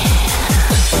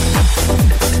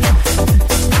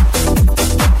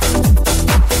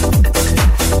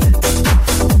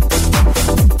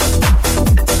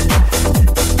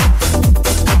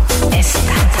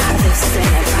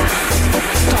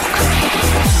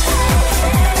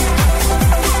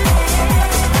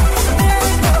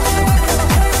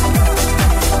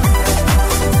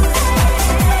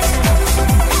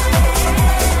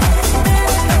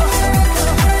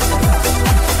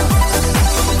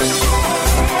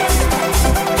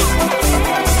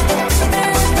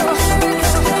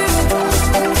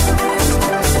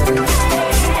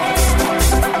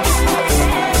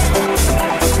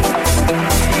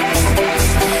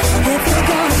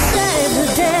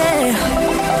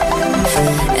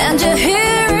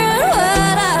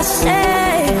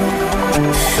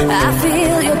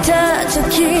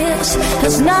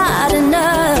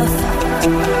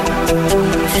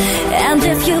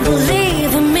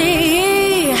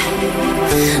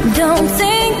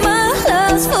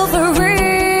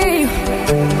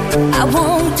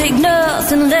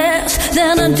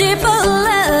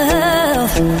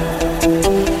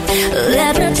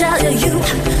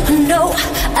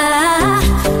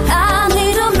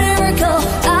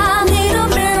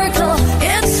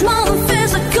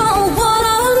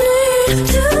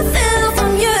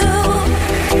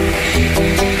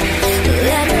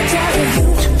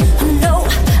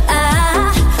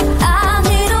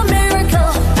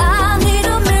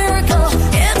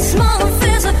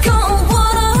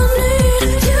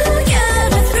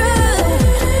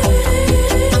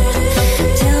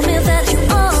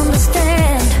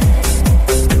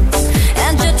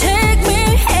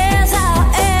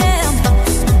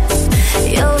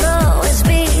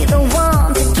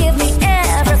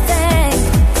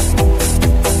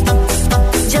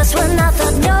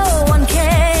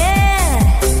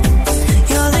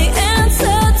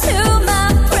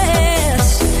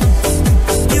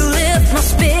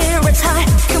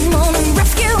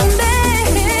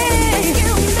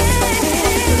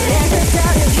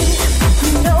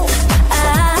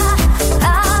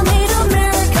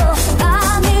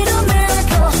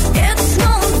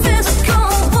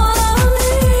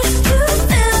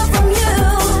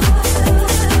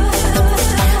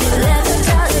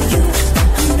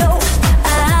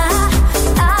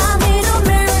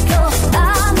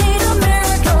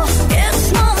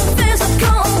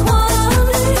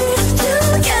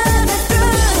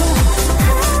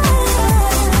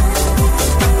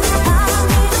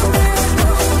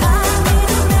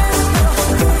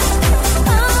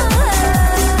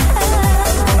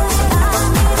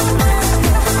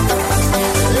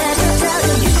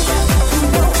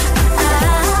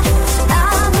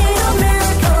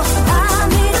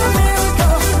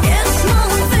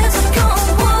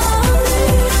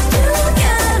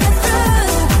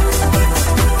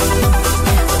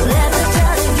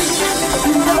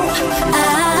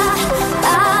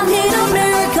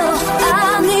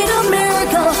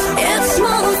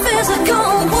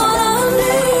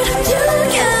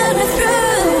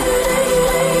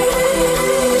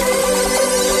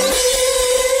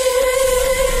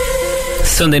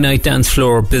 Sunday night dance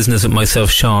floor business with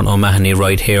myself, Sean O'Mahony,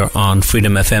 right here on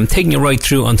Freedom FM, taking you right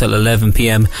through until 11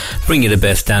 p.m, bring you the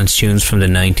best dance tunes from the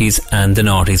 90s and the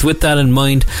noughties. With that in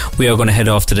mind, we are going to head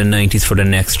off to the 90s for the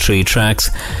next 3 tracks.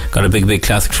 Got a big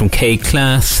classic from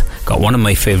K-Class, got one of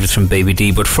my favourites from Baby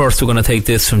D, but first we're going to take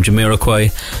this from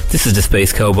Jamiroquai. This is the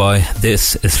Space Cowboy.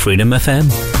 This is Freedom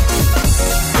FM.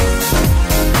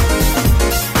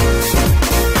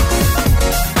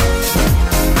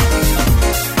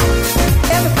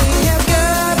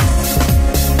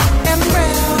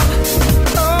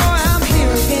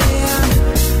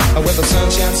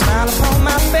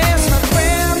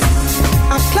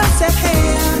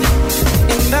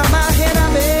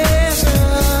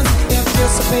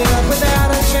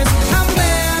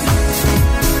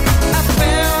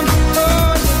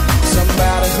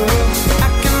 Somebody who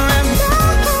I can remember.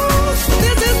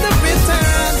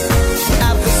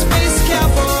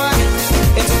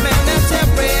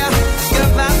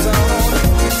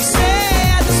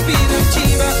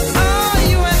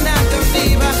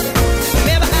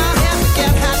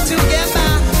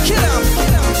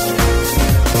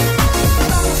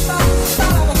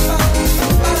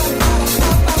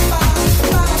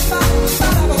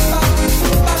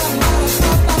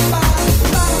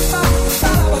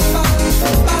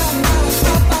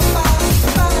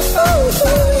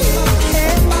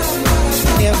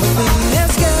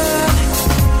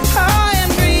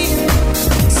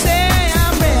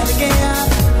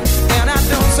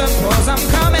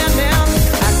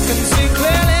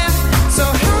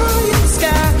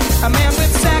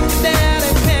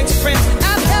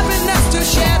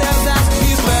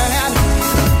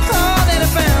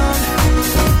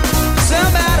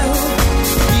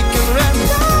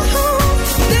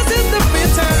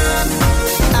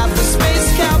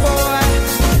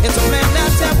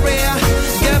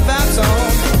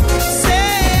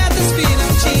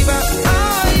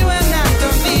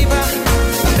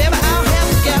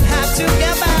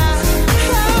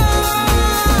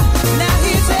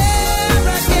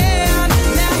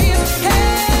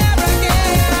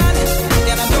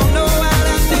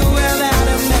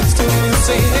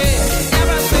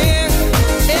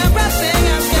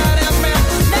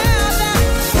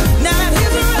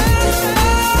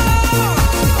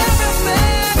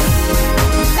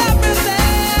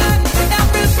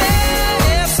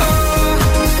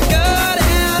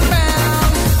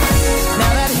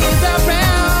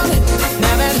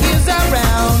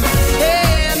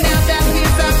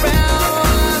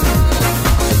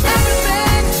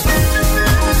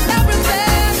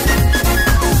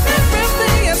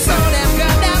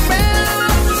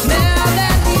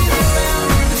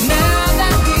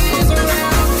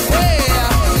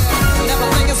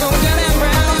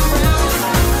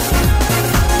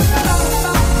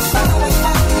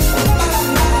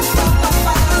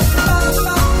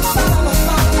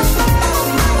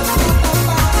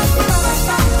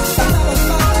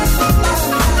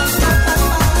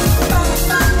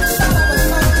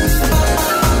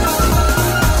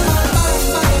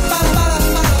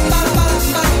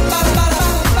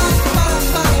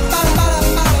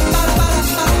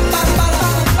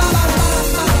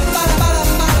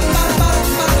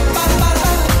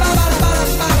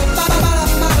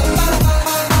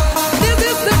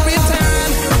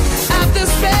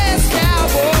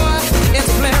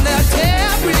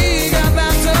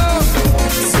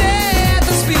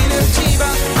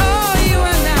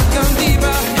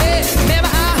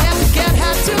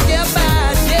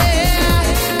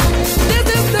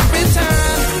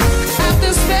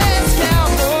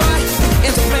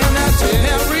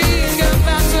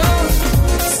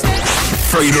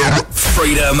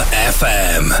 Freedom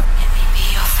FM.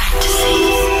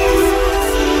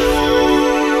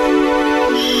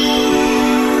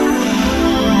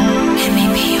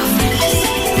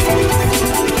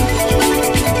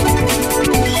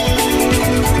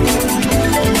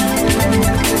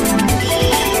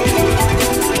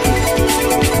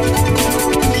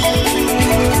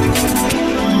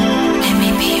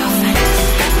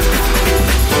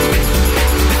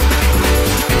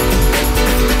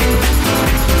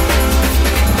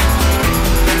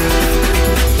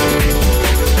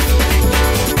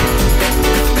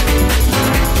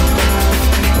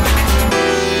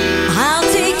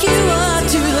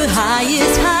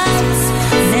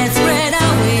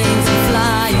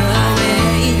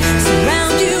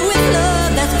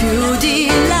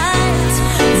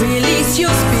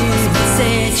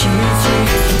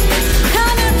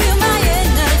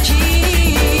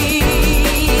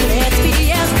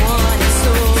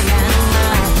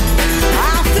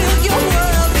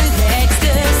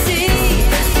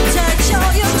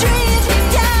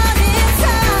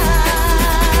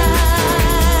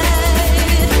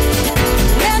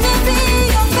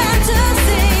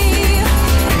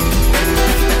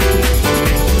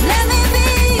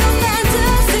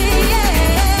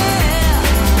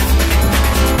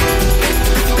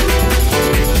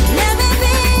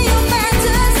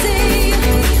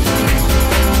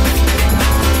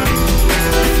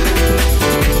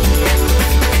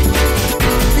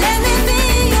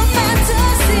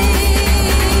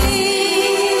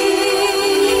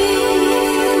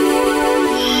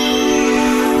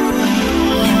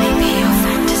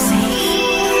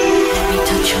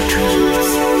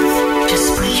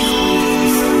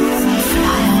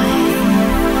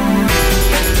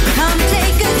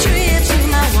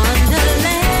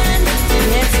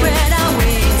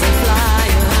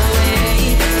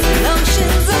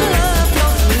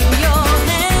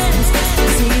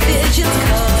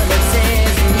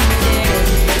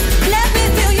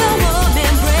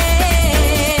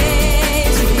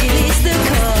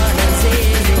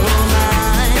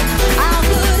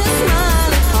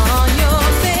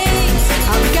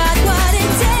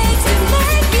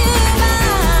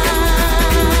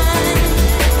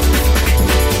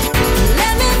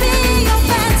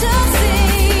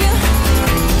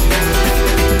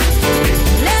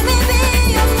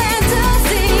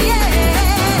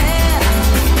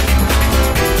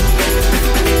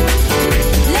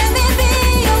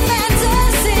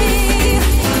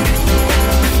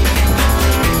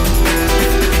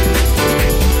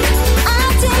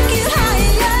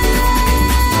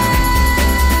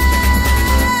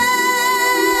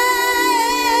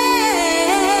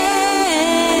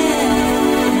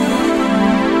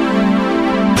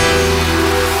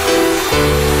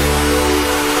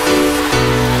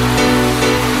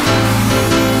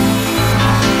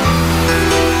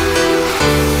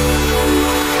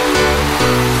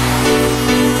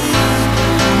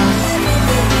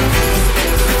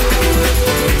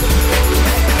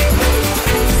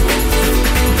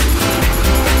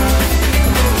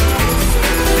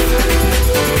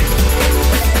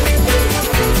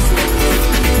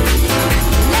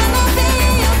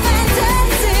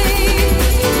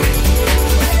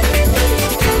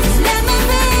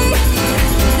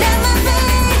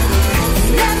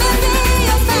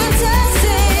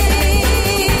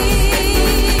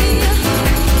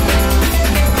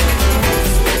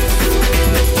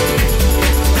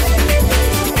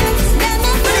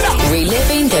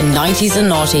 90s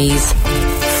and noughties.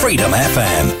 Freedom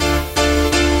FM.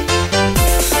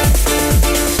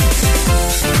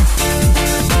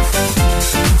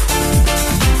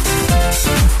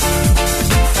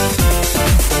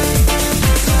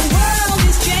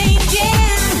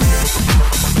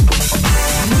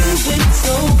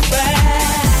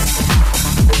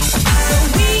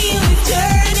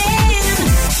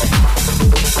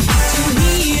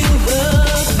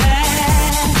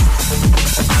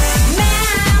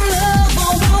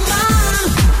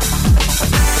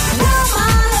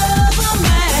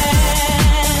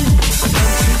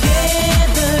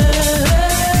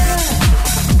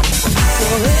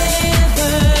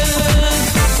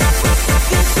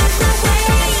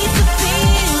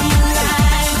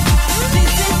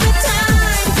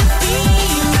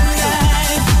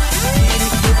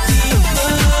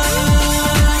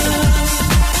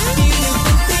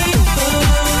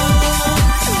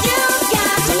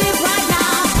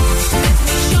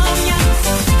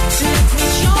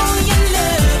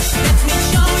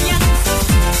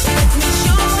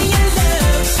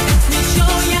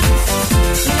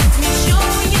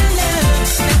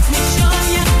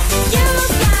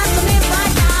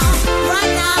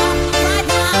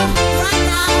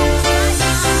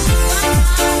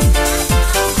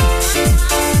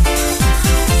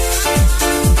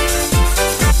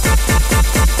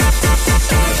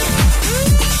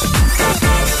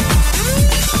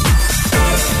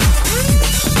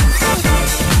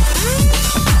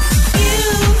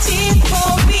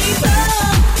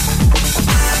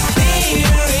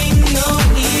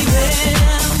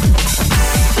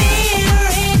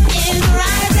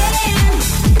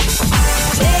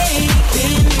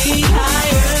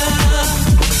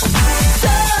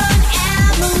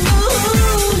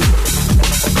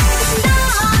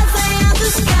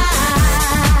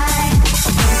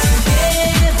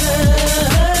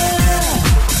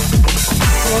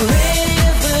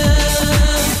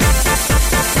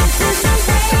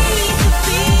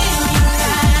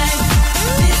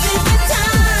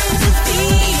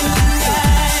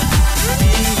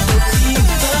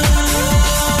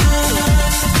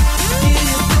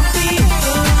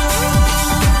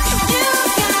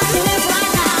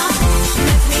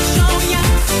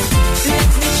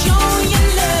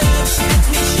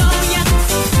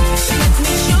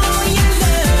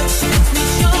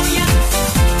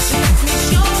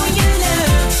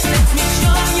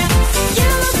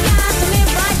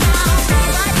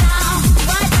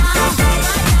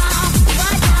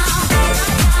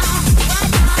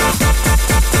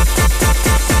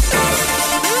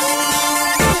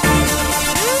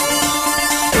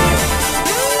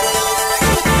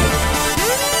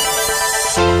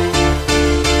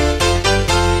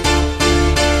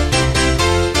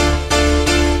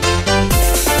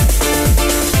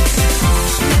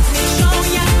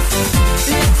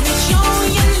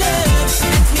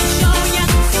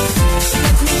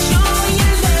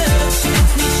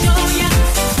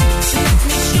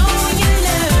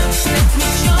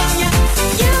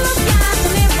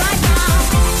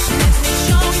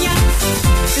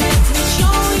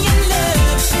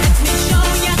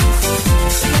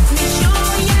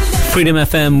 Freedom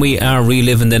FM, we are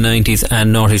reliving the 90s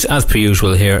and noughties as per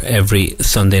usual here every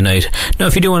Sunday night. Now,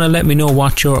 if you do want to let me know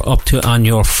what you're up to on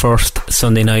your first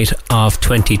Sunday night of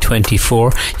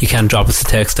 2024, you can drop us a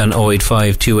text on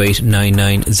 085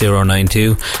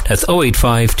 2899092. That's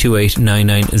 085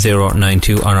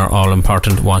 2899092 on our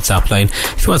all-important WhatsApp line.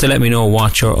 If you want to let me know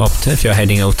what you're up to, if you're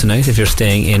heading out tonight, if you're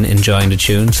staying in enjoying the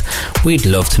tunes, we'd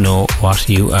love to know what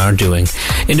you are doing.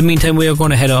 In the meantime, we are going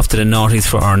to head off to the noughties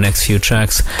for our next few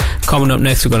tracks. Coming up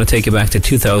next, we're going to take you back to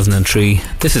 2003.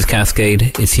 This is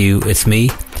Cascade. It's you, it's me.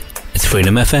 It's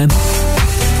Freedom FM.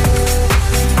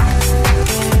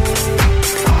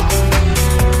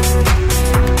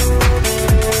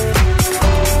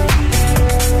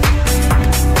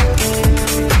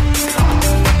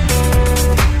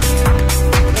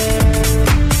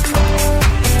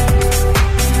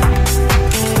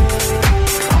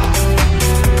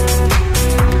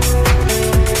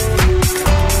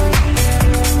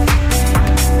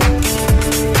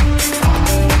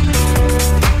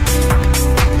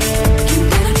 You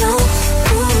better know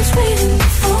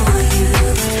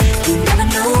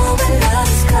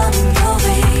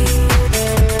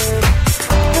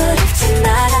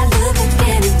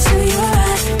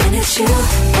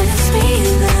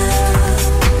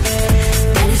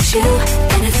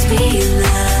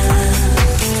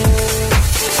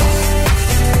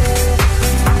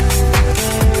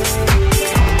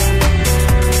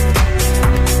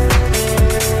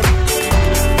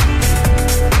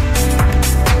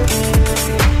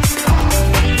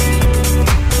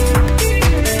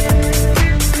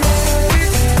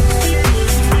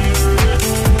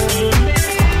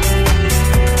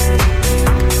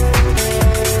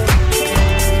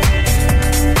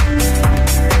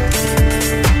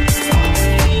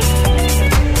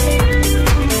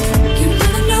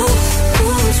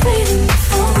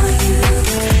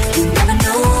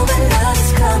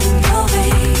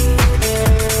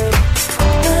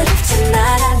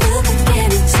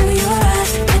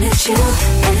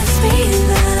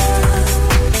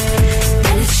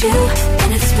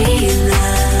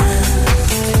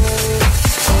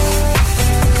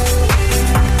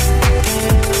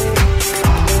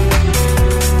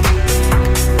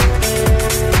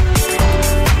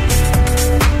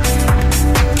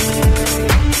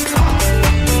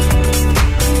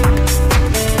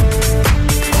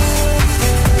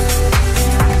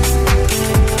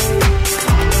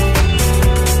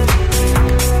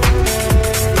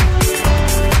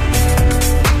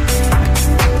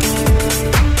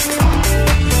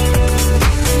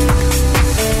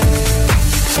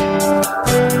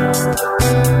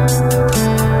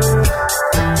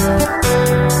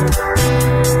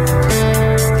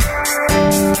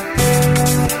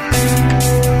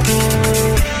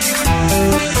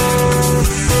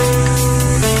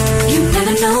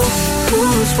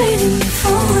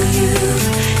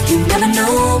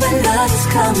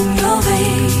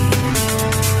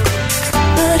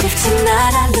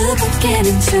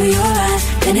Into your eyes,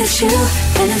 then it's you,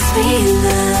 then it's me,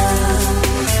 love.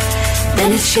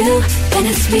 Then it's you, then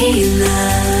it's me,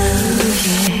 love.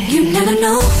 Yeah. You never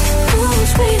know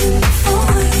who's waiting for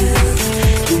you.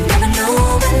 You never know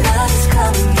when love is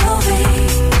coming your way.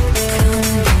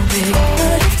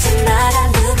 But if tonight I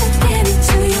look again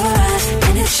into your eyes,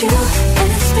 then it's you, then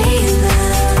it's me,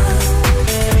 love.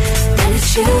 Then it's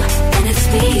you, then it's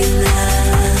me,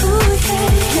 love. Ooh, yeah,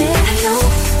 yeah. I know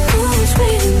who's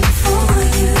waiting for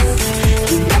you.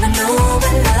 You never know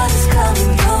when love is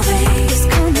coming your way. It's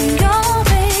coming your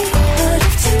way. But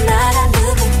if tonight I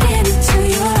look again into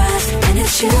your eyes, then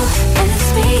it's you, then it's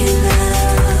me,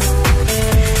 love.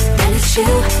 Then it's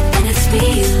you, then it's me,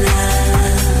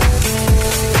 love.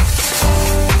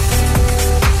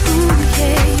 Ooh,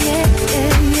 yeah, yeah,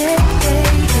 yeah, yeah,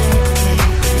 yeah,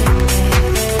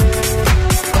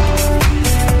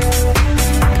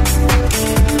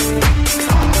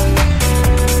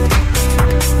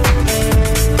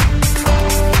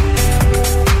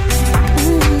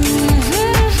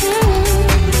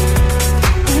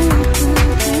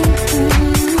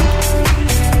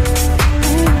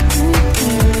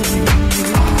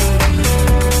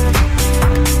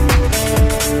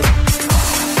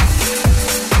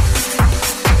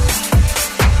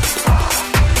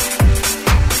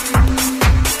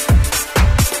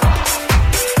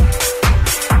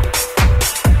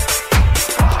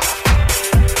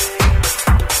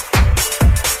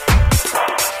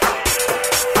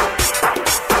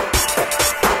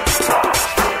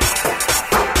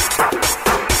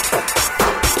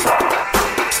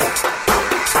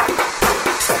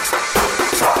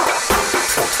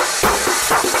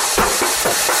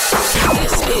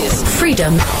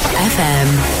 Freedom FM.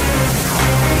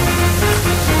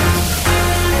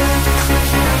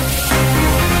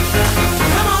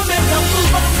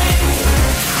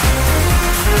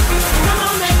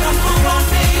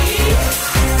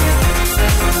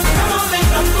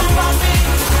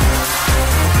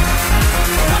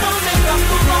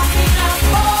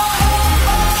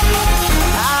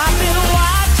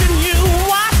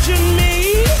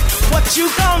 You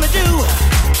gonna do?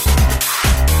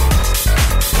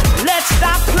 Let's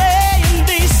stop playing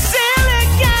these silly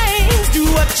games. Do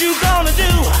what you gonna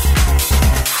do?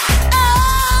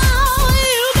 Oh,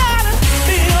 you gotta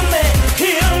feel me,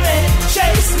 heal me,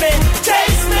 chase me,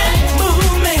 taste me,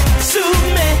 move me, soothe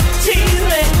me, tease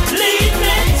me, lead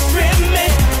me, strip me,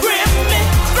 grip me,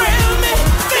 thrill me,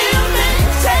 feel me,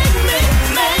 take me,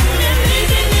 make me, lead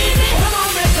me, need me. Come on,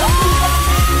 make a move on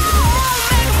me.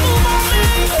 Make a move on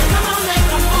me. Come on, make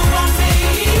a move on me.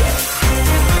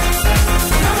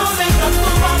 Come on, make a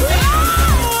move on me.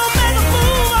 Oh, make a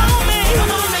move on me.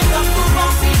 Come on, make a move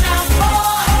on me now. Oh,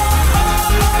 oh, oh,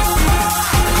 oh.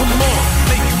 Come on,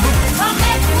 make a move. Come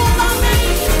make a move on me.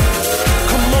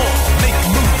 Come on, make a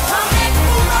move. Come make a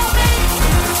move on me.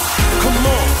 Come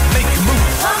on, make a move.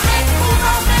 Come make a move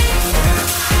on me.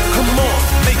 Come on,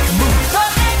 make a move.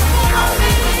 Come make a move on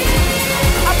me.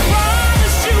 I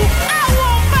promise you I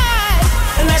won't fight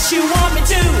unless you want me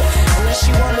to. Unless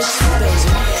you want me to, baby.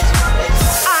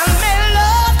 I make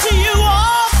love to you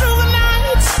all through the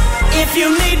night if you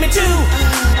need me to.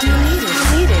 Do you need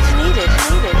it?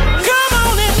 Come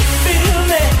on and feel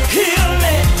me, heal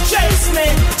me, chase me,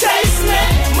 taste me,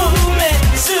 move me,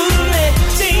 soothe me,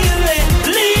 tease me,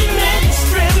 lead me,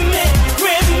 strip me,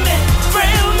 grip me,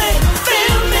 thrill me,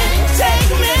 feel me,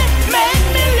 take me, make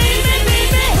me, lead me, need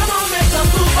me. Come on, make a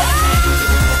move on me.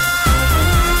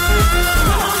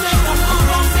 Come on, make a move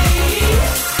on me.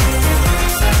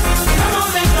 Come on,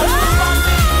 make a move on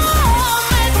me. Oh,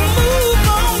 make a move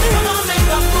on me. Come on, make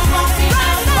a move on me.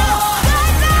 Right now.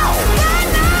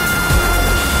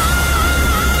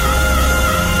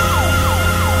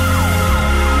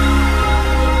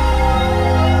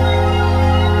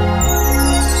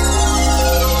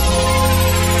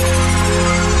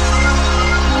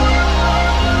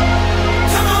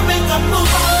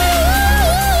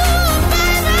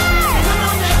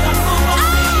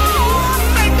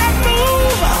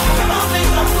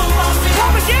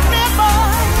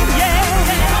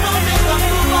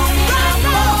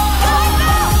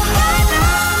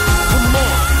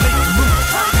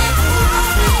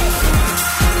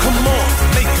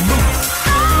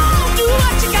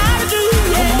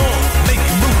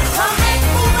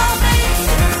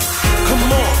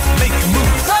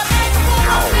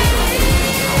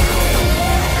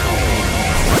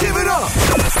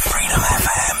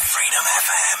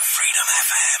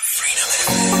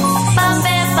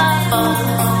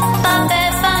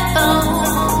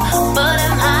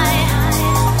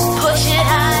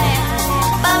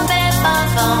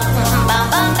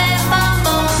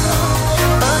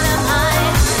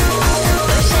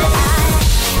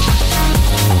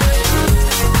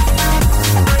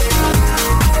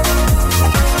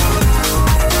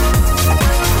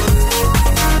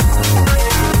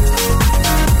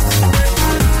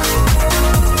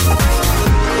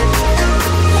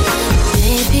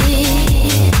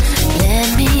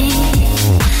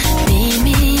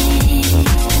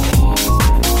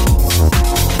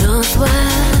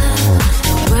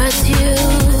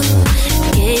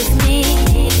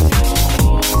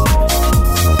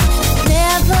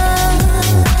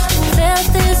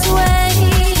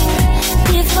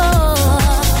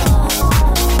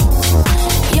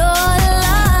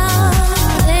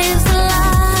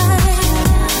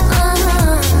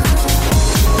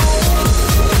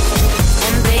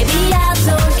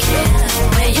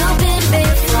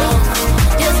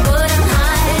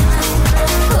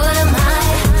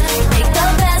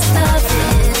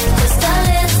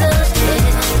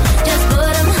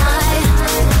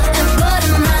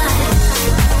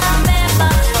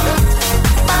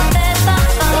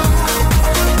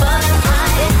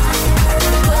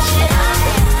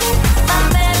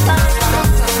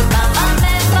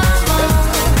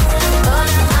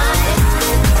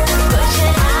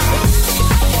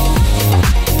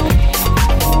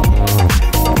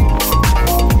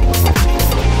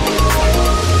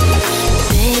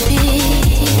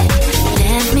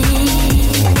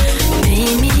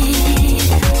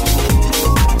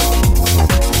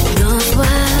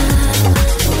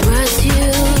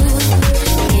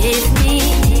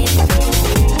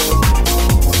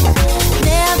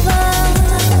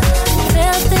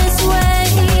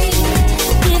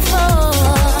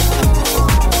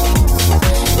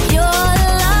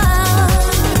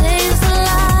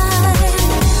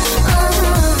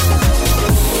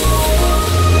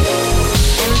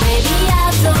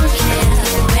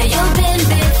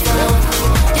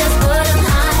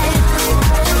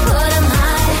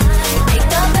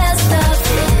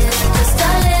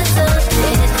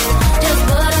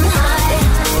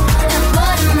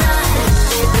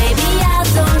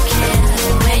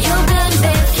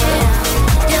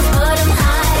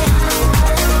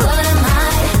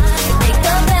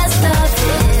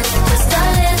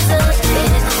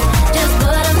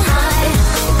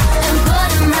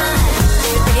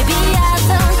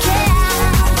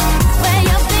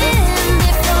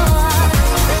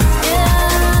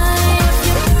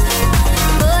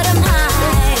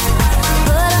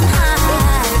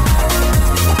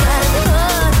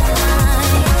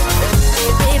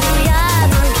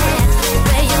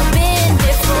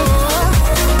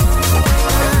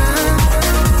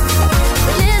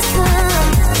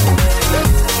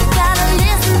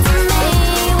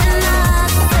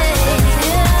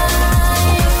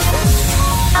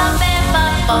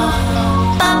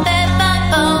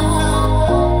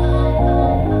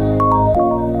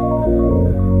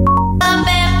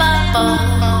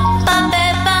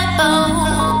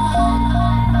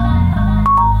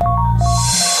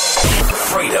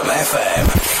 FM.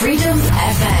 Freedom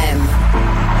FM.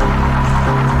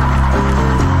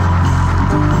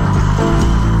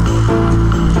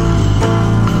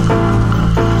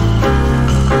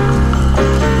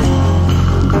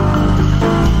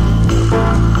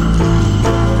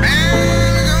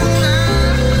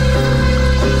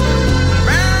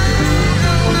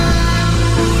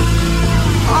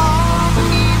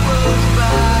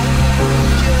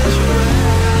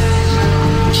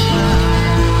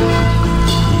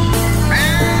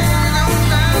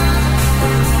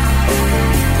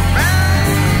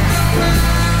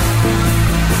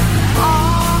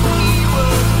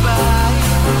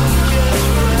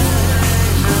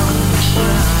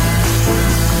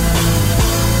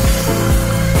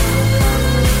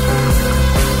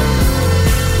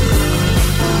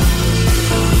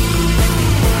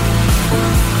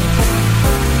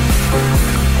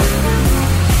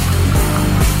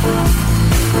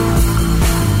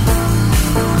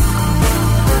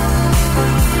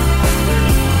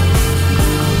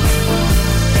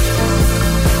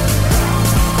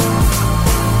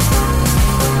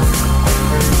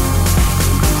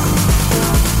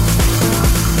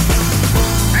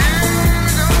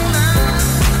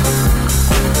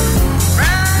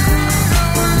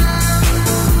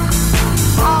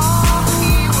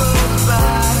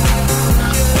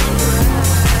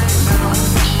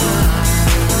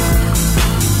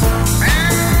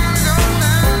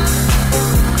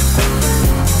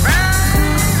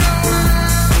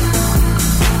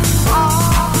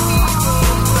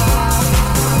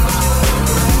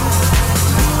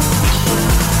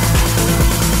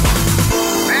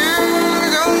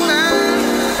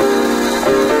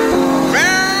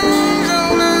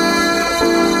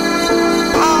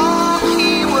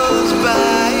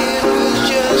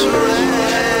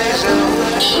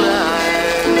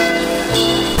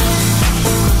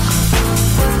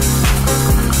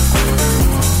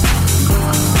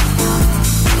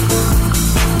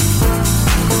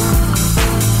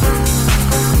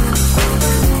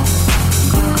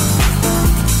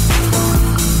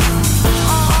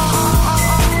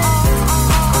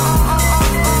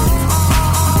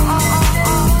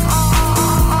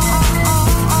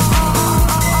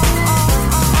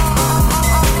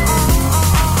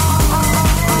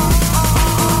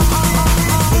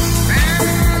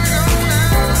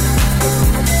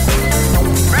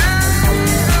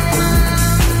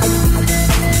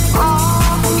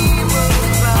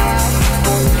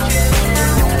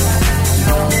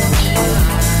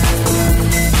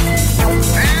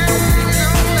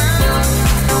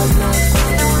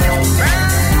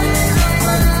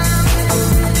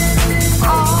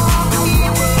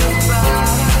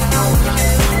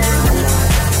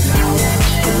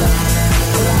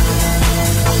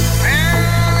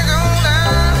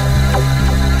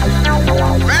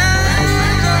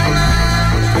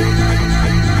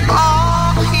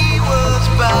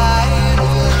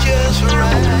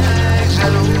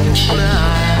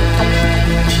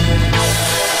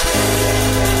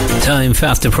 Time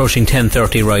fast approaching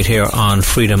 10:30 right here on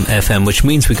Freedom FM, which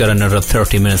means we got another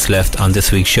 30 minutes left on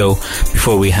this week's show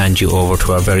before we hand you over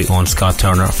to our very own Scott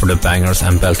Turner for the Bangers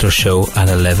and Belters show at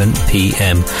 11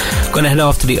 p.m. Going to head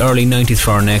off to the early 90s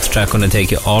for our next track. Going to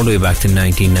take you all the way back to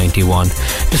 1991.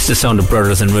 This is the sound of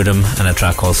Brothers in Rhythm and a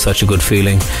track called Such a Good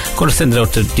Feeling. Going to send it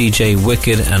out to DJ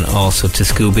Wicked and also to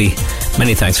Scooby.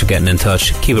 Many thanks for getting in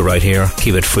touch. Keep it right here.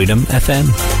 Keep it Freedom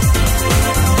FM.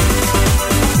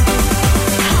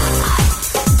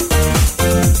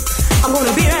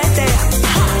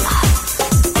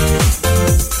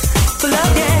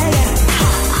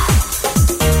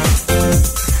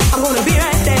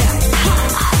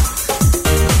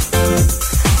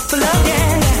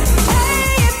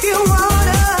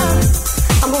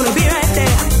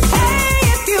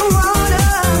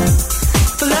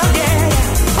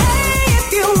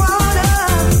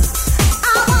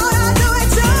 I wanna do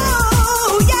it too.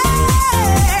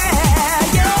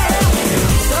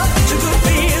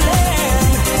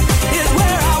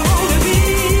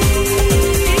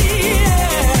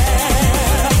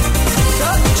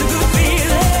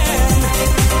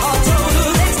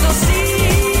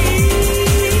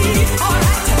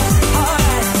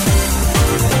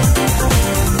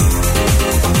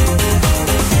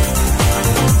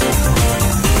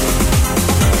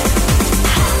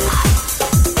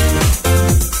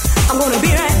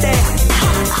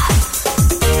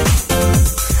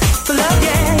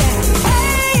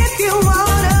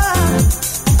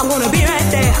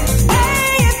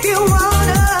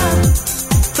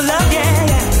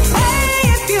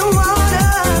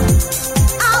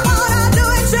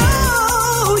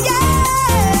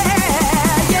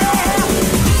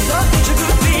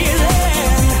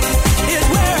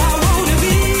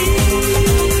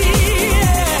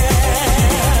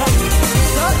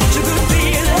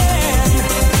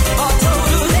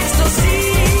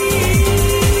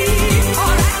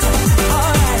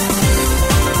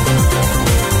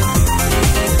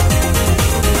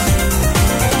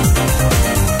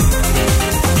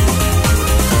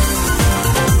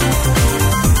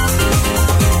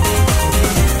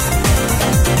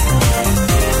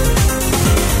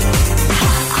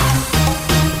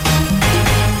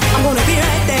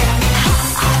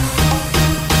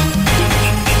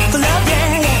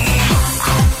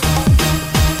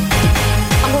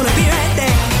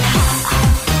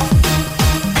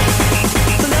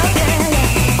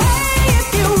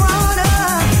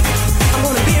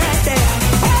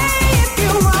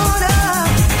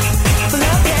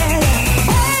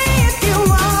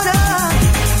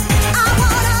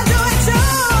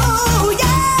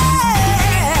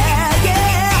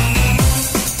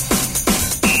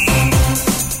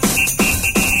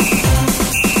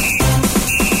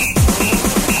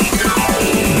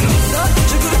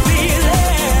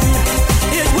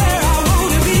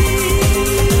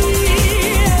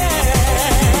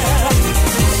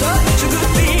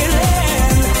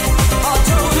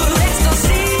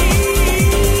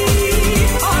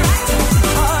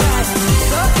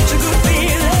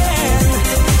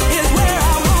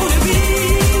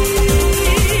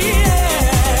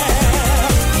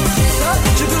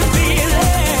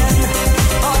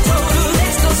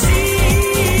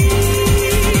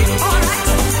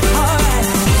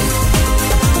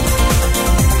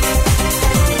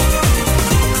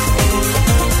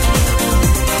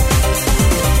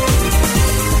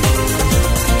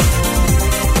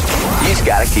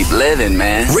 keep living,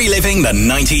 man. Reliving the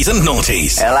 90s and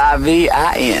noughties.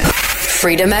 LIVIN.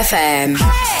 Freedom FM.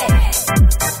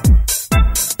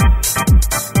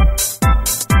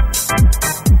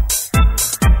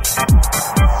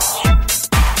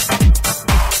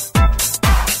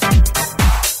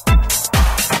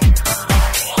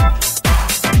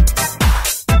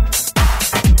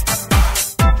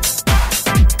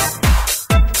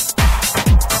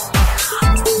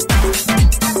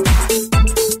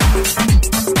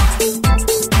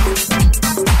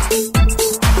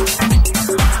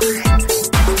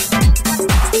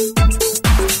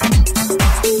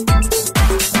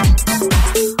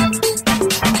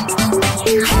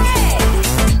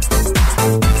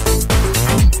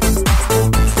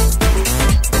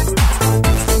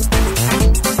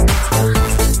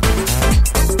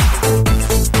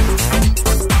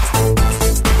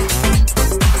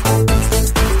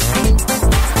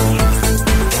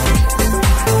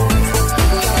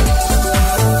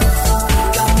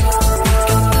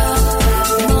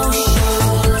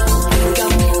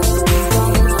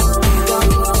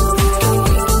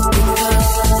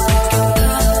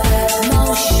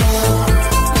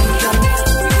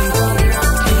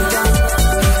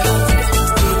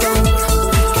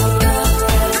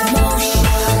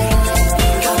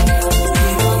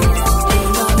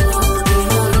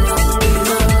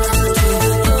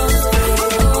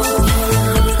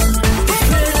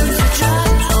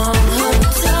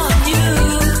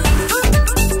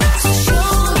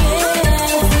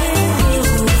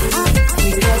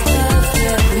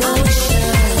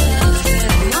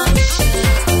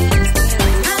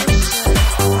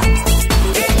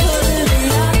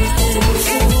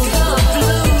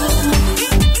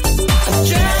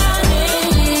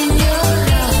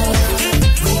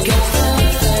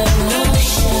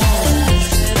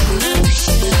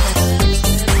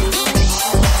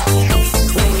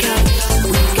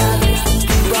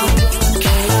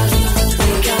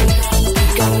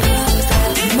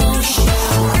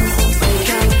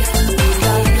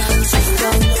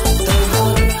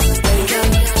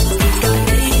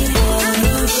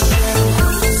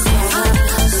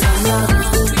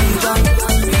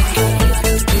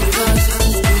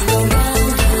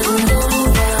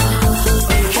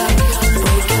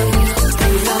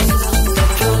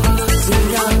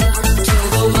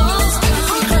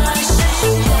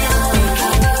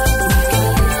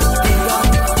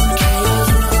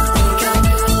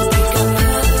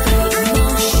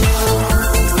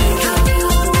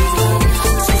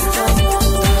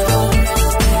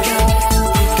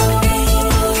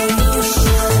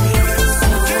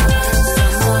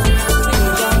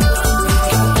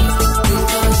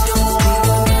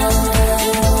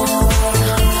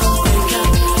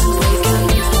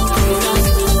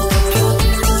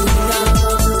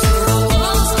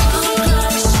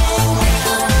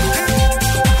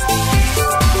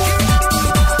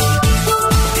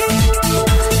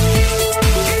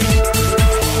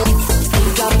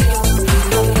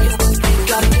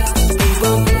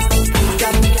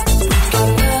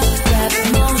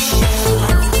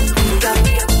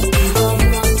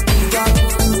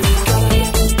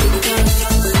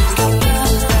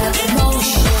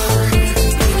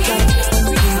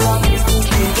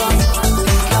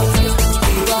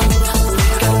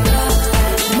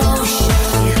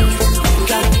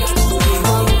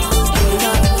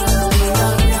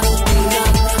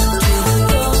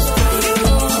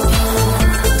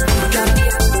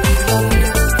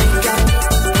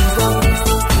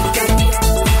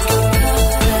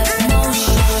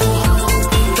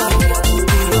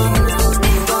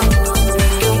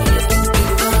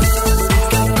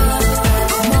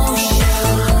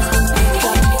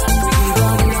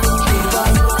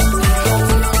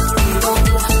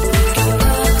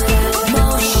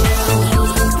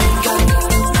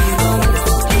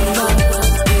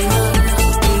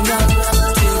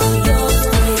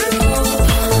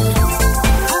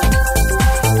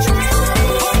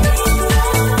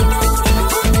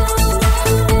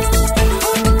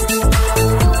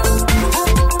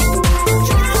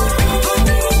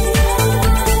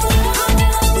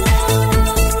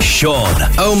 Sean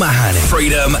O'Mahony.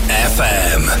 Freedom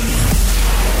FM.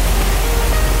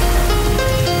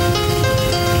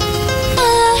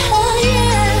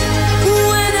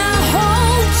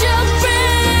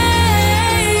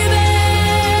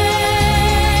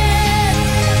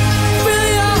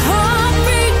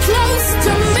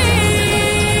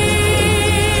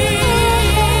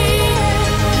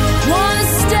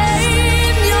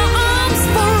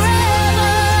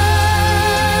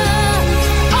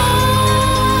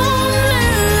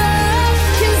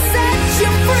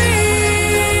 Free.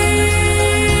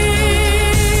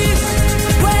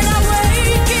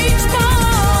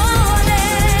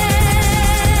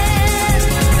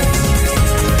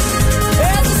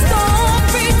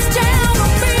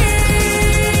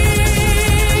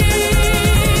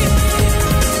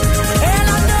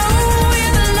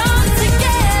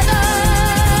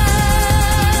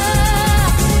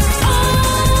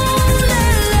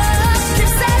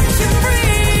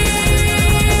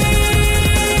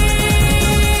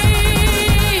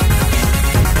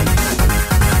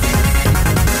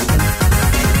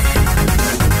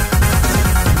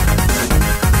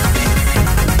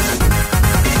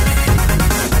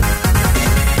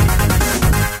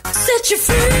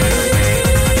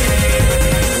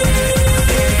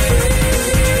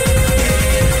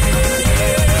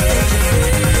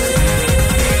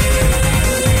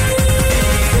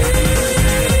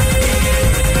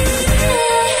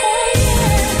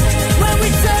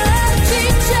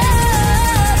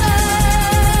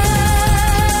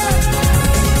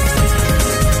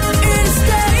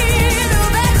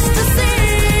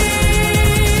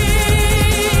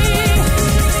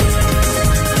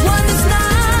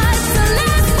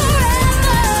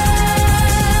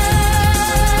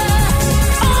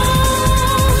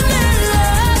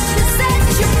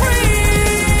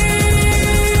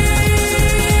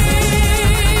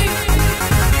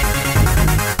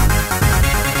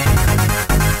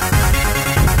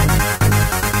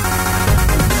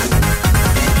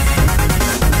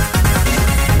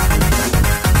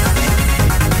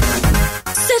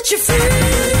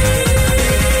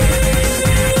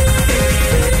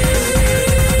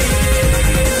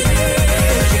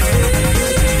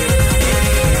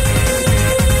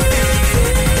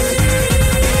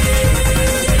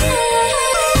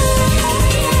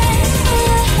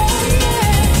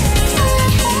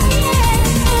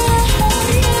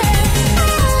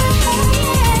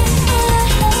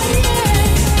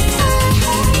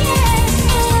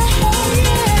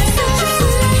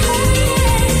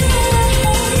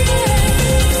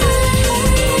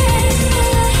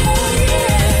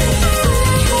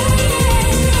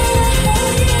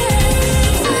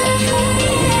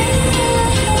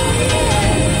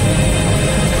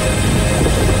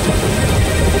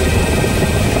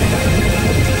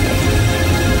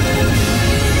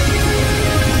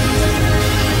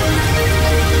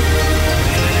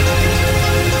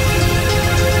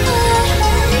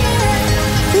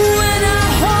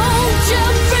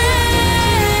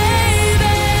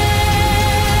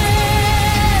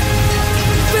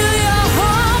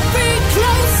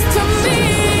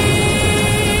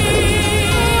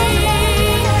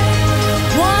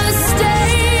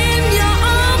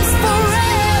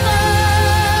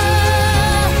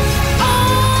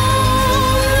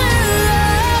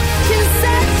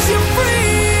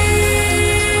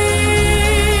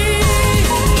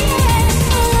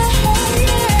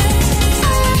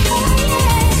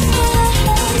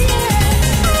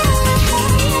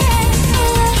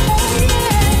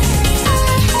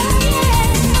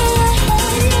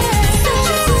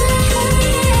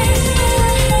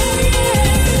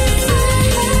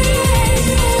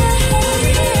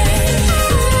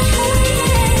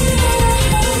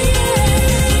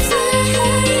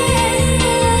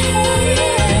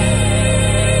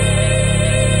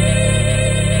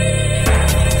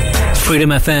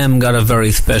 Freedom FM got a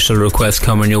very special request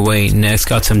coming your way next.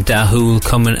 Got some Dahool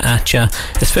coming at ya,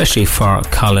 especially for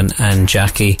Colin and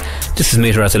Jackie. This is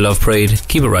Meter at the Love Parade.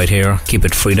 Keep it right here. Keep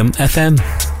it Freedom FM.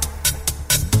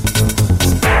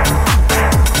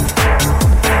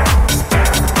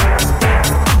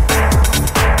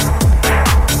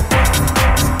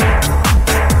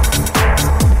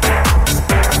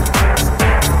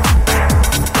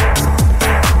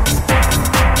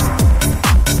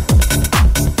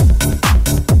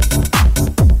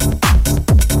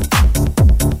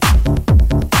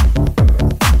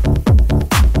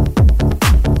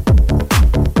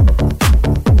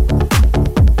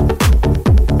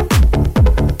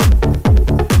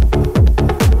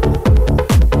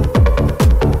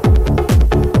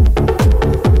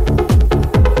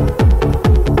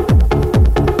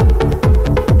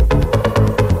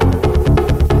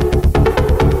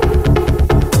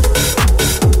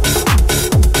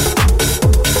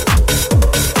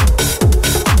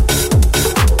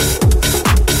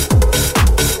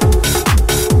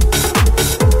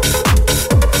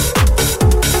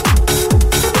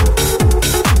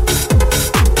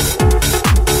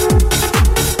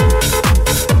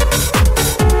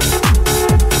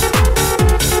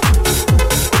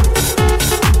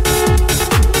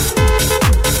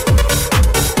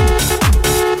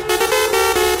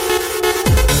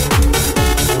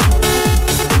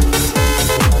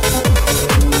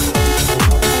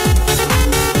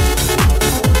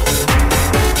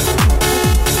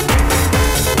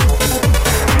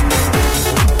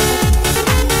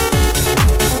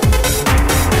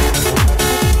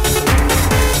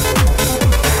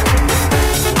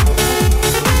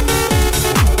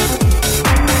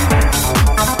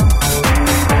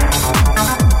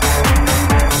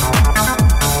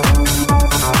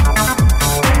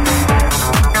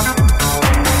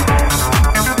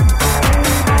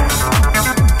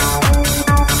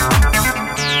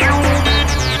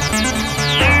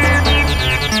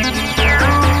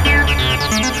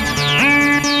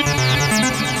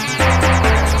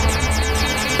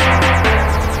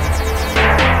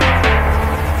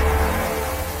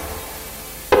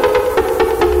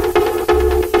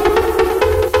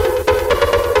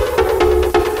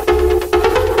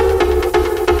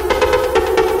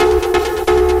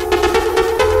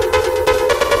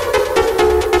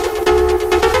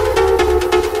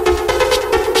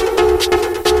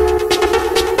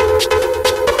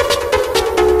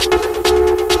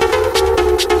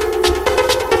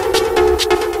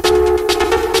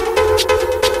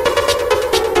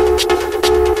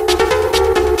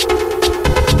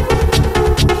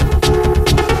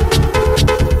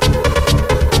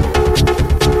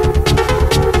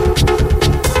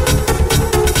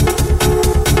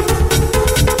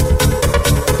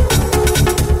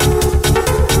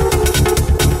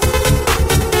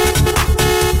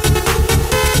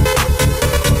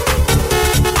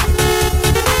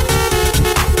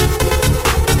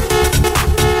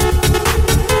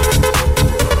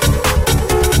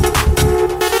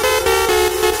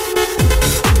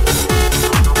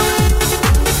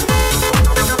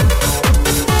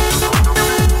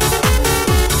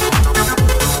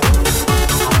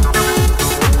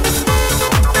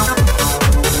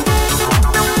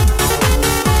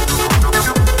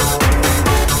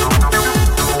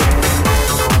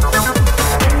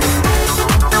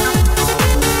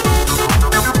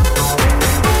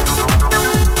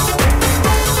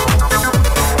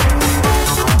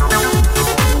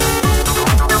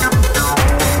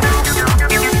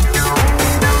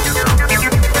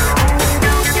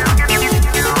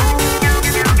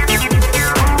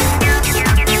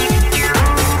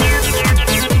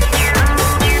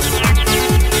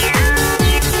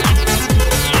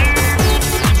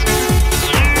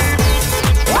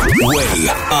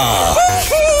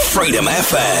 Freedom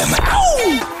FM.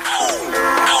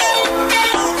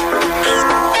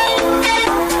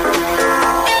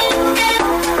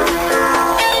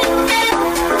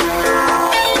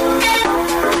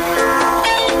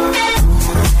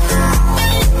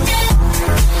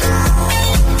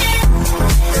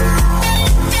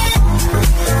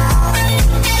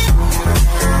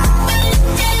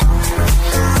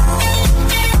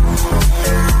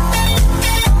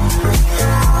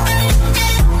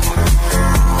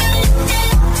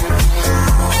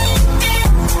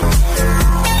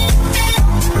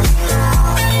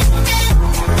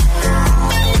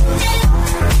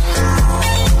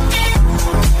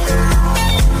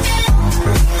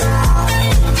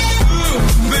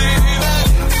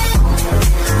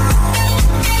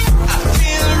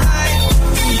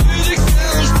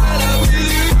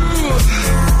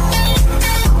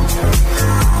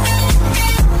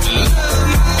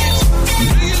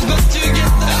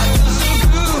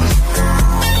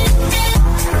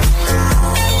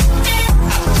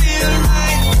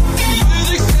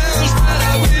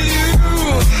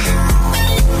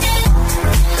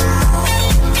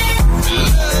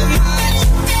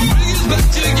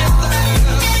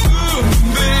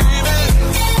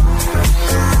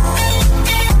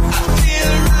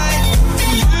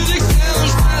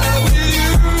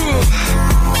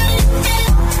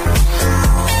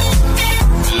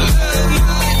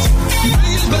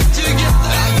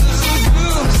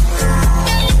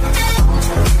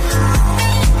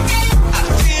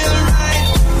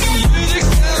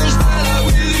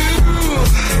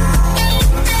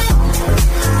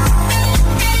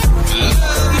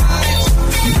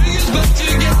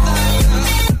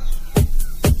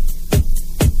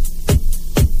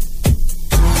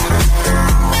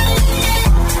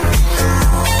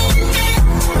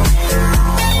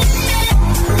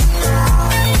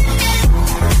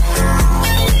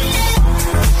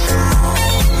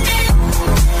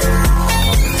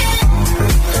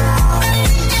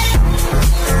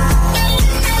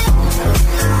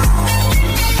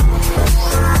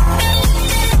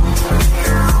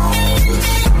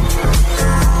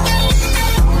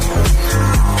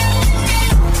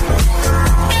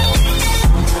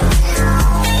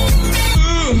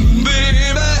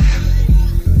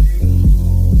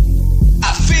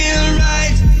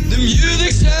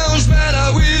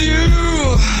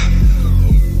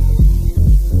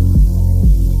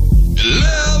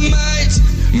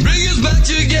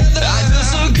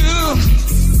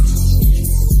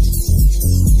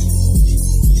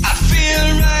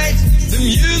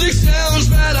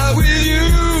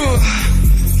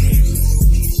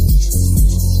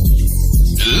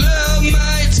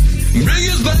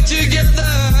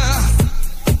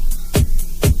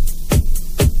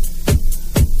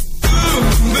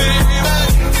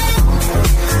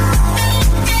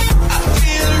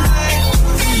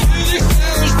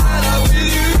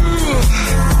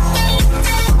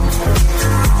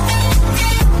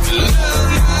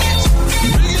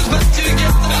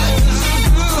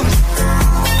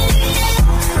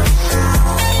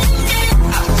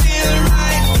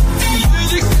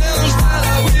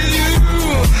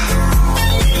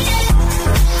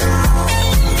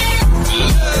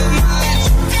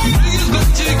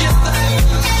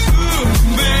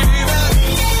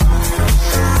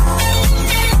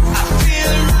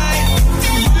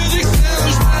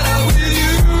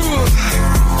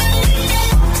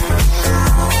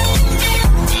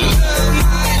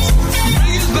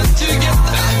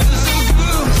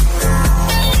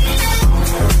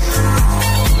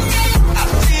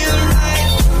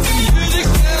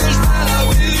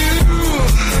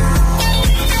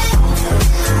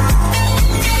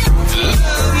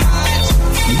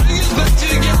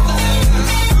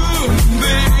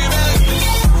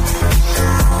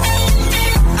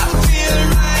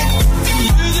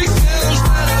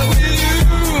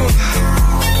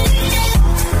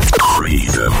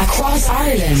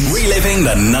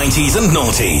 80s and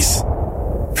noughties.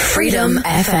 Freedom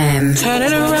FM. Turn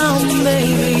it around,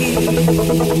 baby.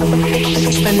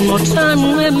 Spend more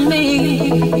time with me.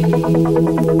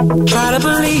 Try to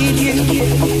believe you.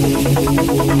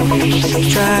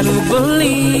 Try to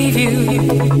believe you.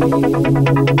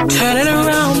 Turn it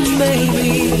around,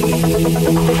 baby.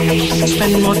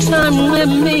 Spend more time with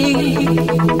me.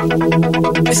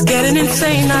 It's getting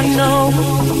insane, I know.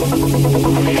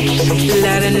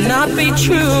 Let it not be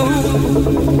true.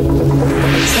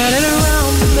 Turn it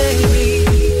around, baby.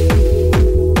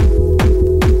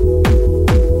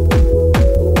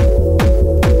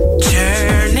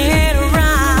 Turn it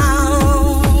around.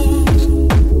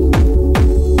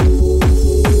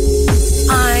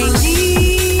 I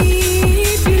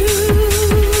need you.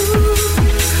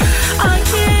 I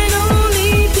can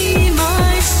only be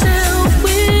myself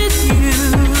with you.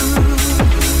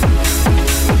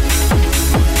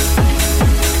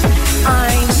 I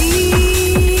need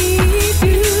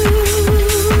you.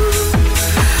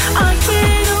 I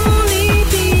can only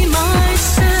be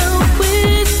myself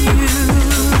with you.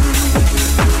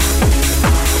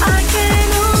 I can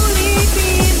only be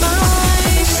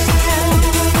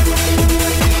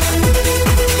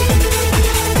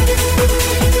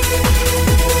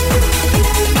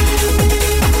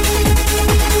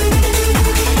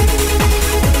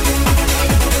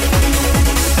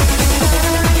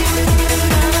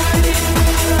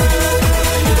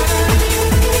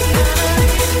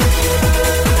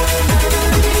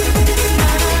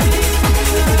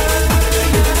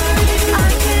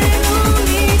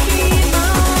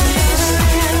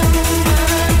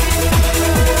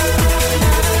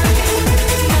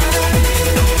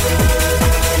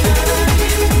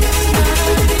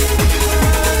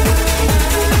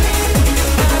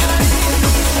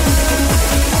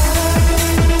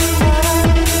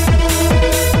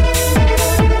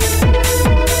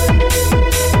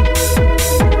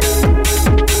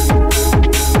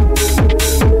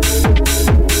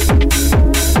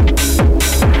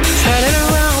turn it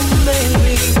around,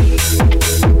 baby.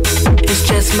 It's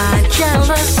just my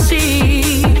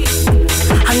jealousy.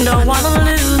 I don't wanna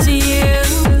lose you.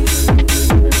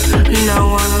 Don't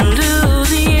wanna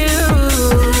lose you.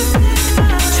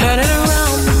 Turn it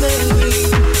around, baby.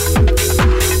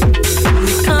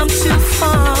 We've come too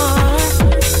far.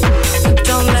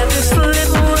 Don't let this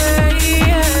slip away.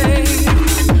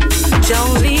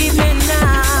 Don't leave me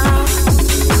now.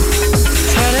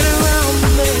 Turn it around,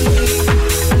 baby.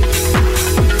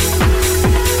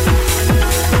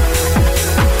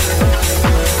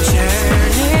 Turn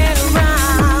it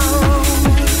around.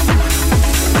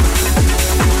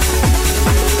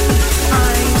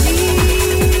 I need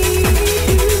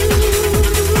you.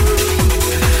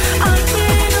 I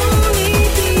can only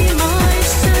be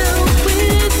myself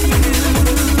with you.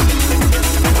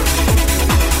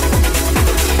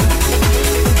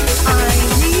 I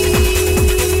need you.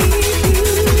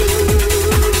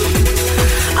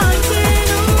 I can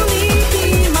only be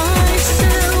myself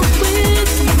with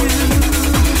you.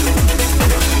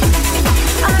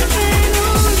 I can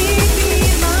only be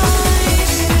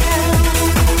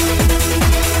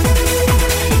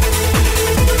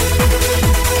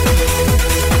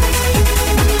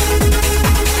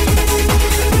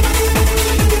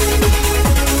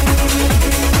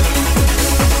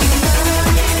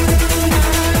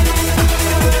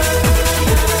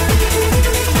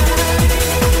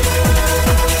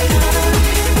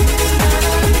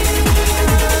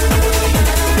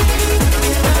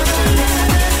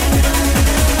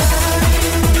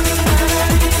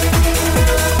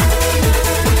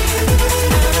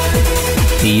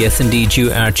Yes, indeed,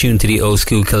 you are tuned to the Old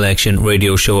School Collection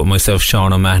radio show with myself,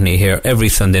 Sean O'Mahony, here every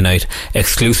Sunday night,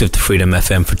 exclusive to Freedom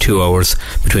FM for 2 hours,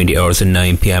 between the hours of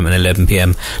 9pm and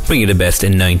 11pm, bring you the best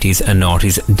in 90s and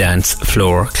noughties dance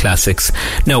floor classics.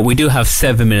 Now, we do have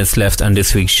 7 minutes left on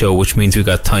this week's show, which means we've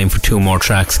got time for 2 more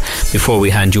tracks before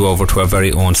we hand you over to our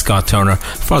very own Scott Turner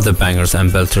for the Bangers and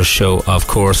Belters show, of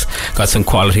course. Got some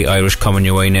quality Irish coming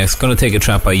your way next. Gonna take a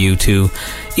track by U2,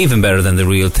 even better than The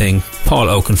Real Thing. Paul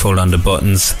Oakenfold on the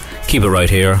buttons. Keep it right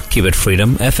here. Keep it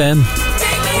Freedom FM.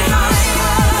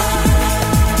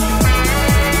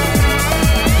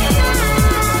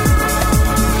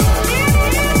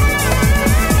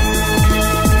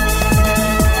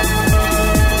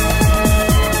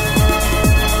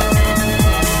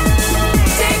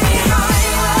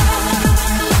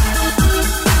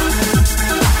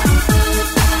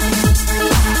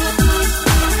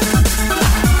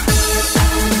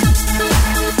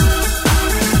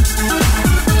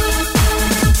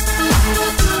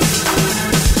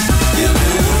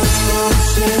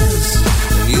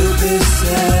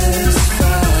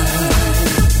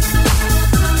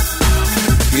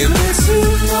 two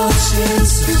more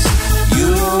chances, you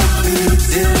won't be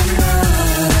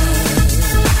denied.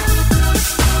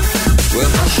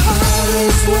 Well, my heart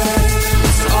is where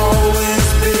it's always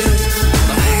been.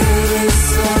 My head is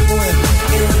somewhere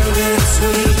in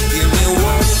between. Give me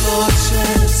one more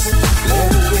chance,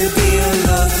 let me be a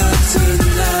lover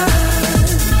tonight.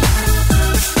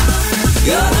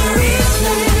 You're the real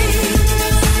thing.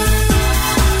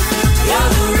 You're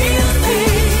the real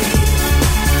thing.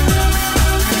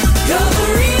 You're the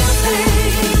real thing.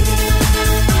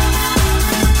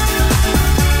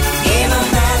 Even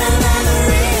better than the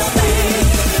real thing.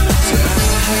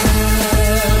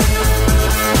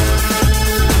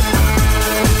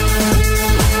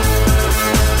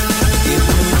 Give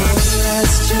me one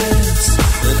last chance,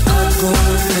 and I'm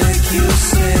gonna make you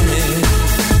sing.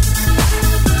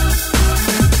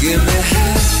 Give me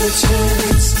half a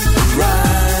chance,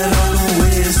 ride on the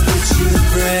winds that you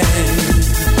bring.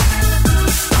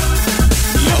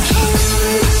 Your heart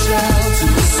reach out to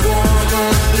a swarm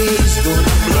of bees,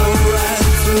 gonna blow right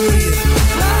through you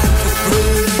like a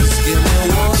breeze. Give me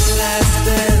one last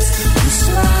dance, you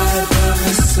slide down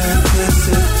the surface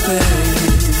of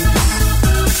things.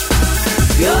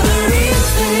 You're the real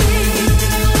thing.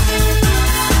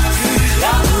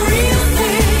 You're the real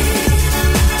thing.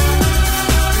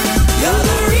 You're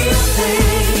the real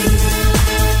thing.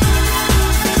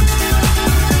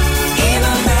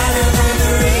 Even better than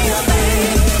the real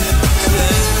thing.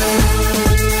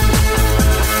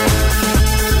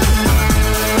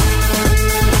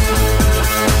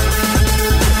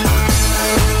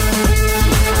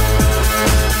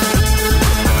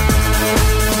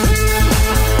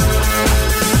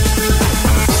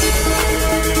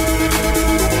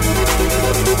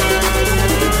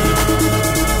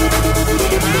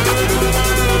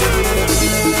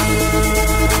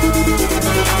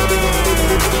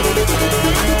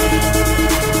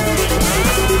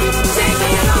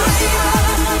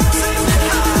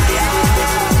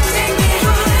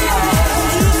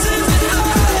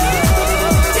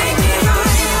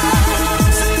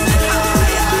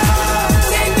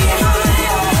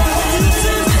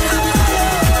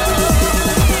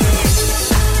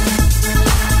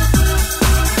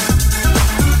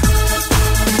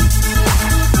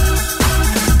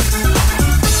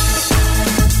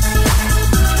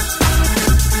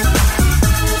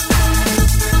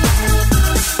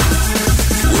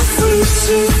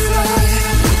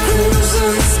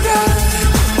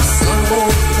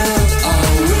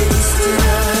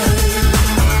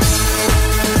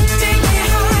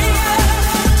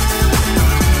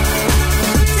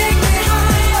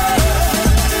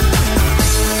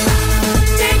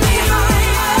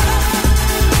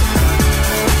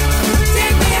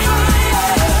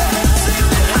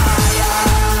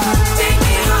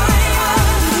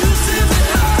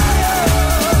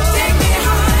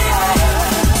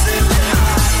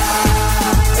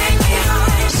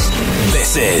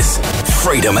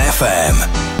 Freedom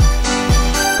FM.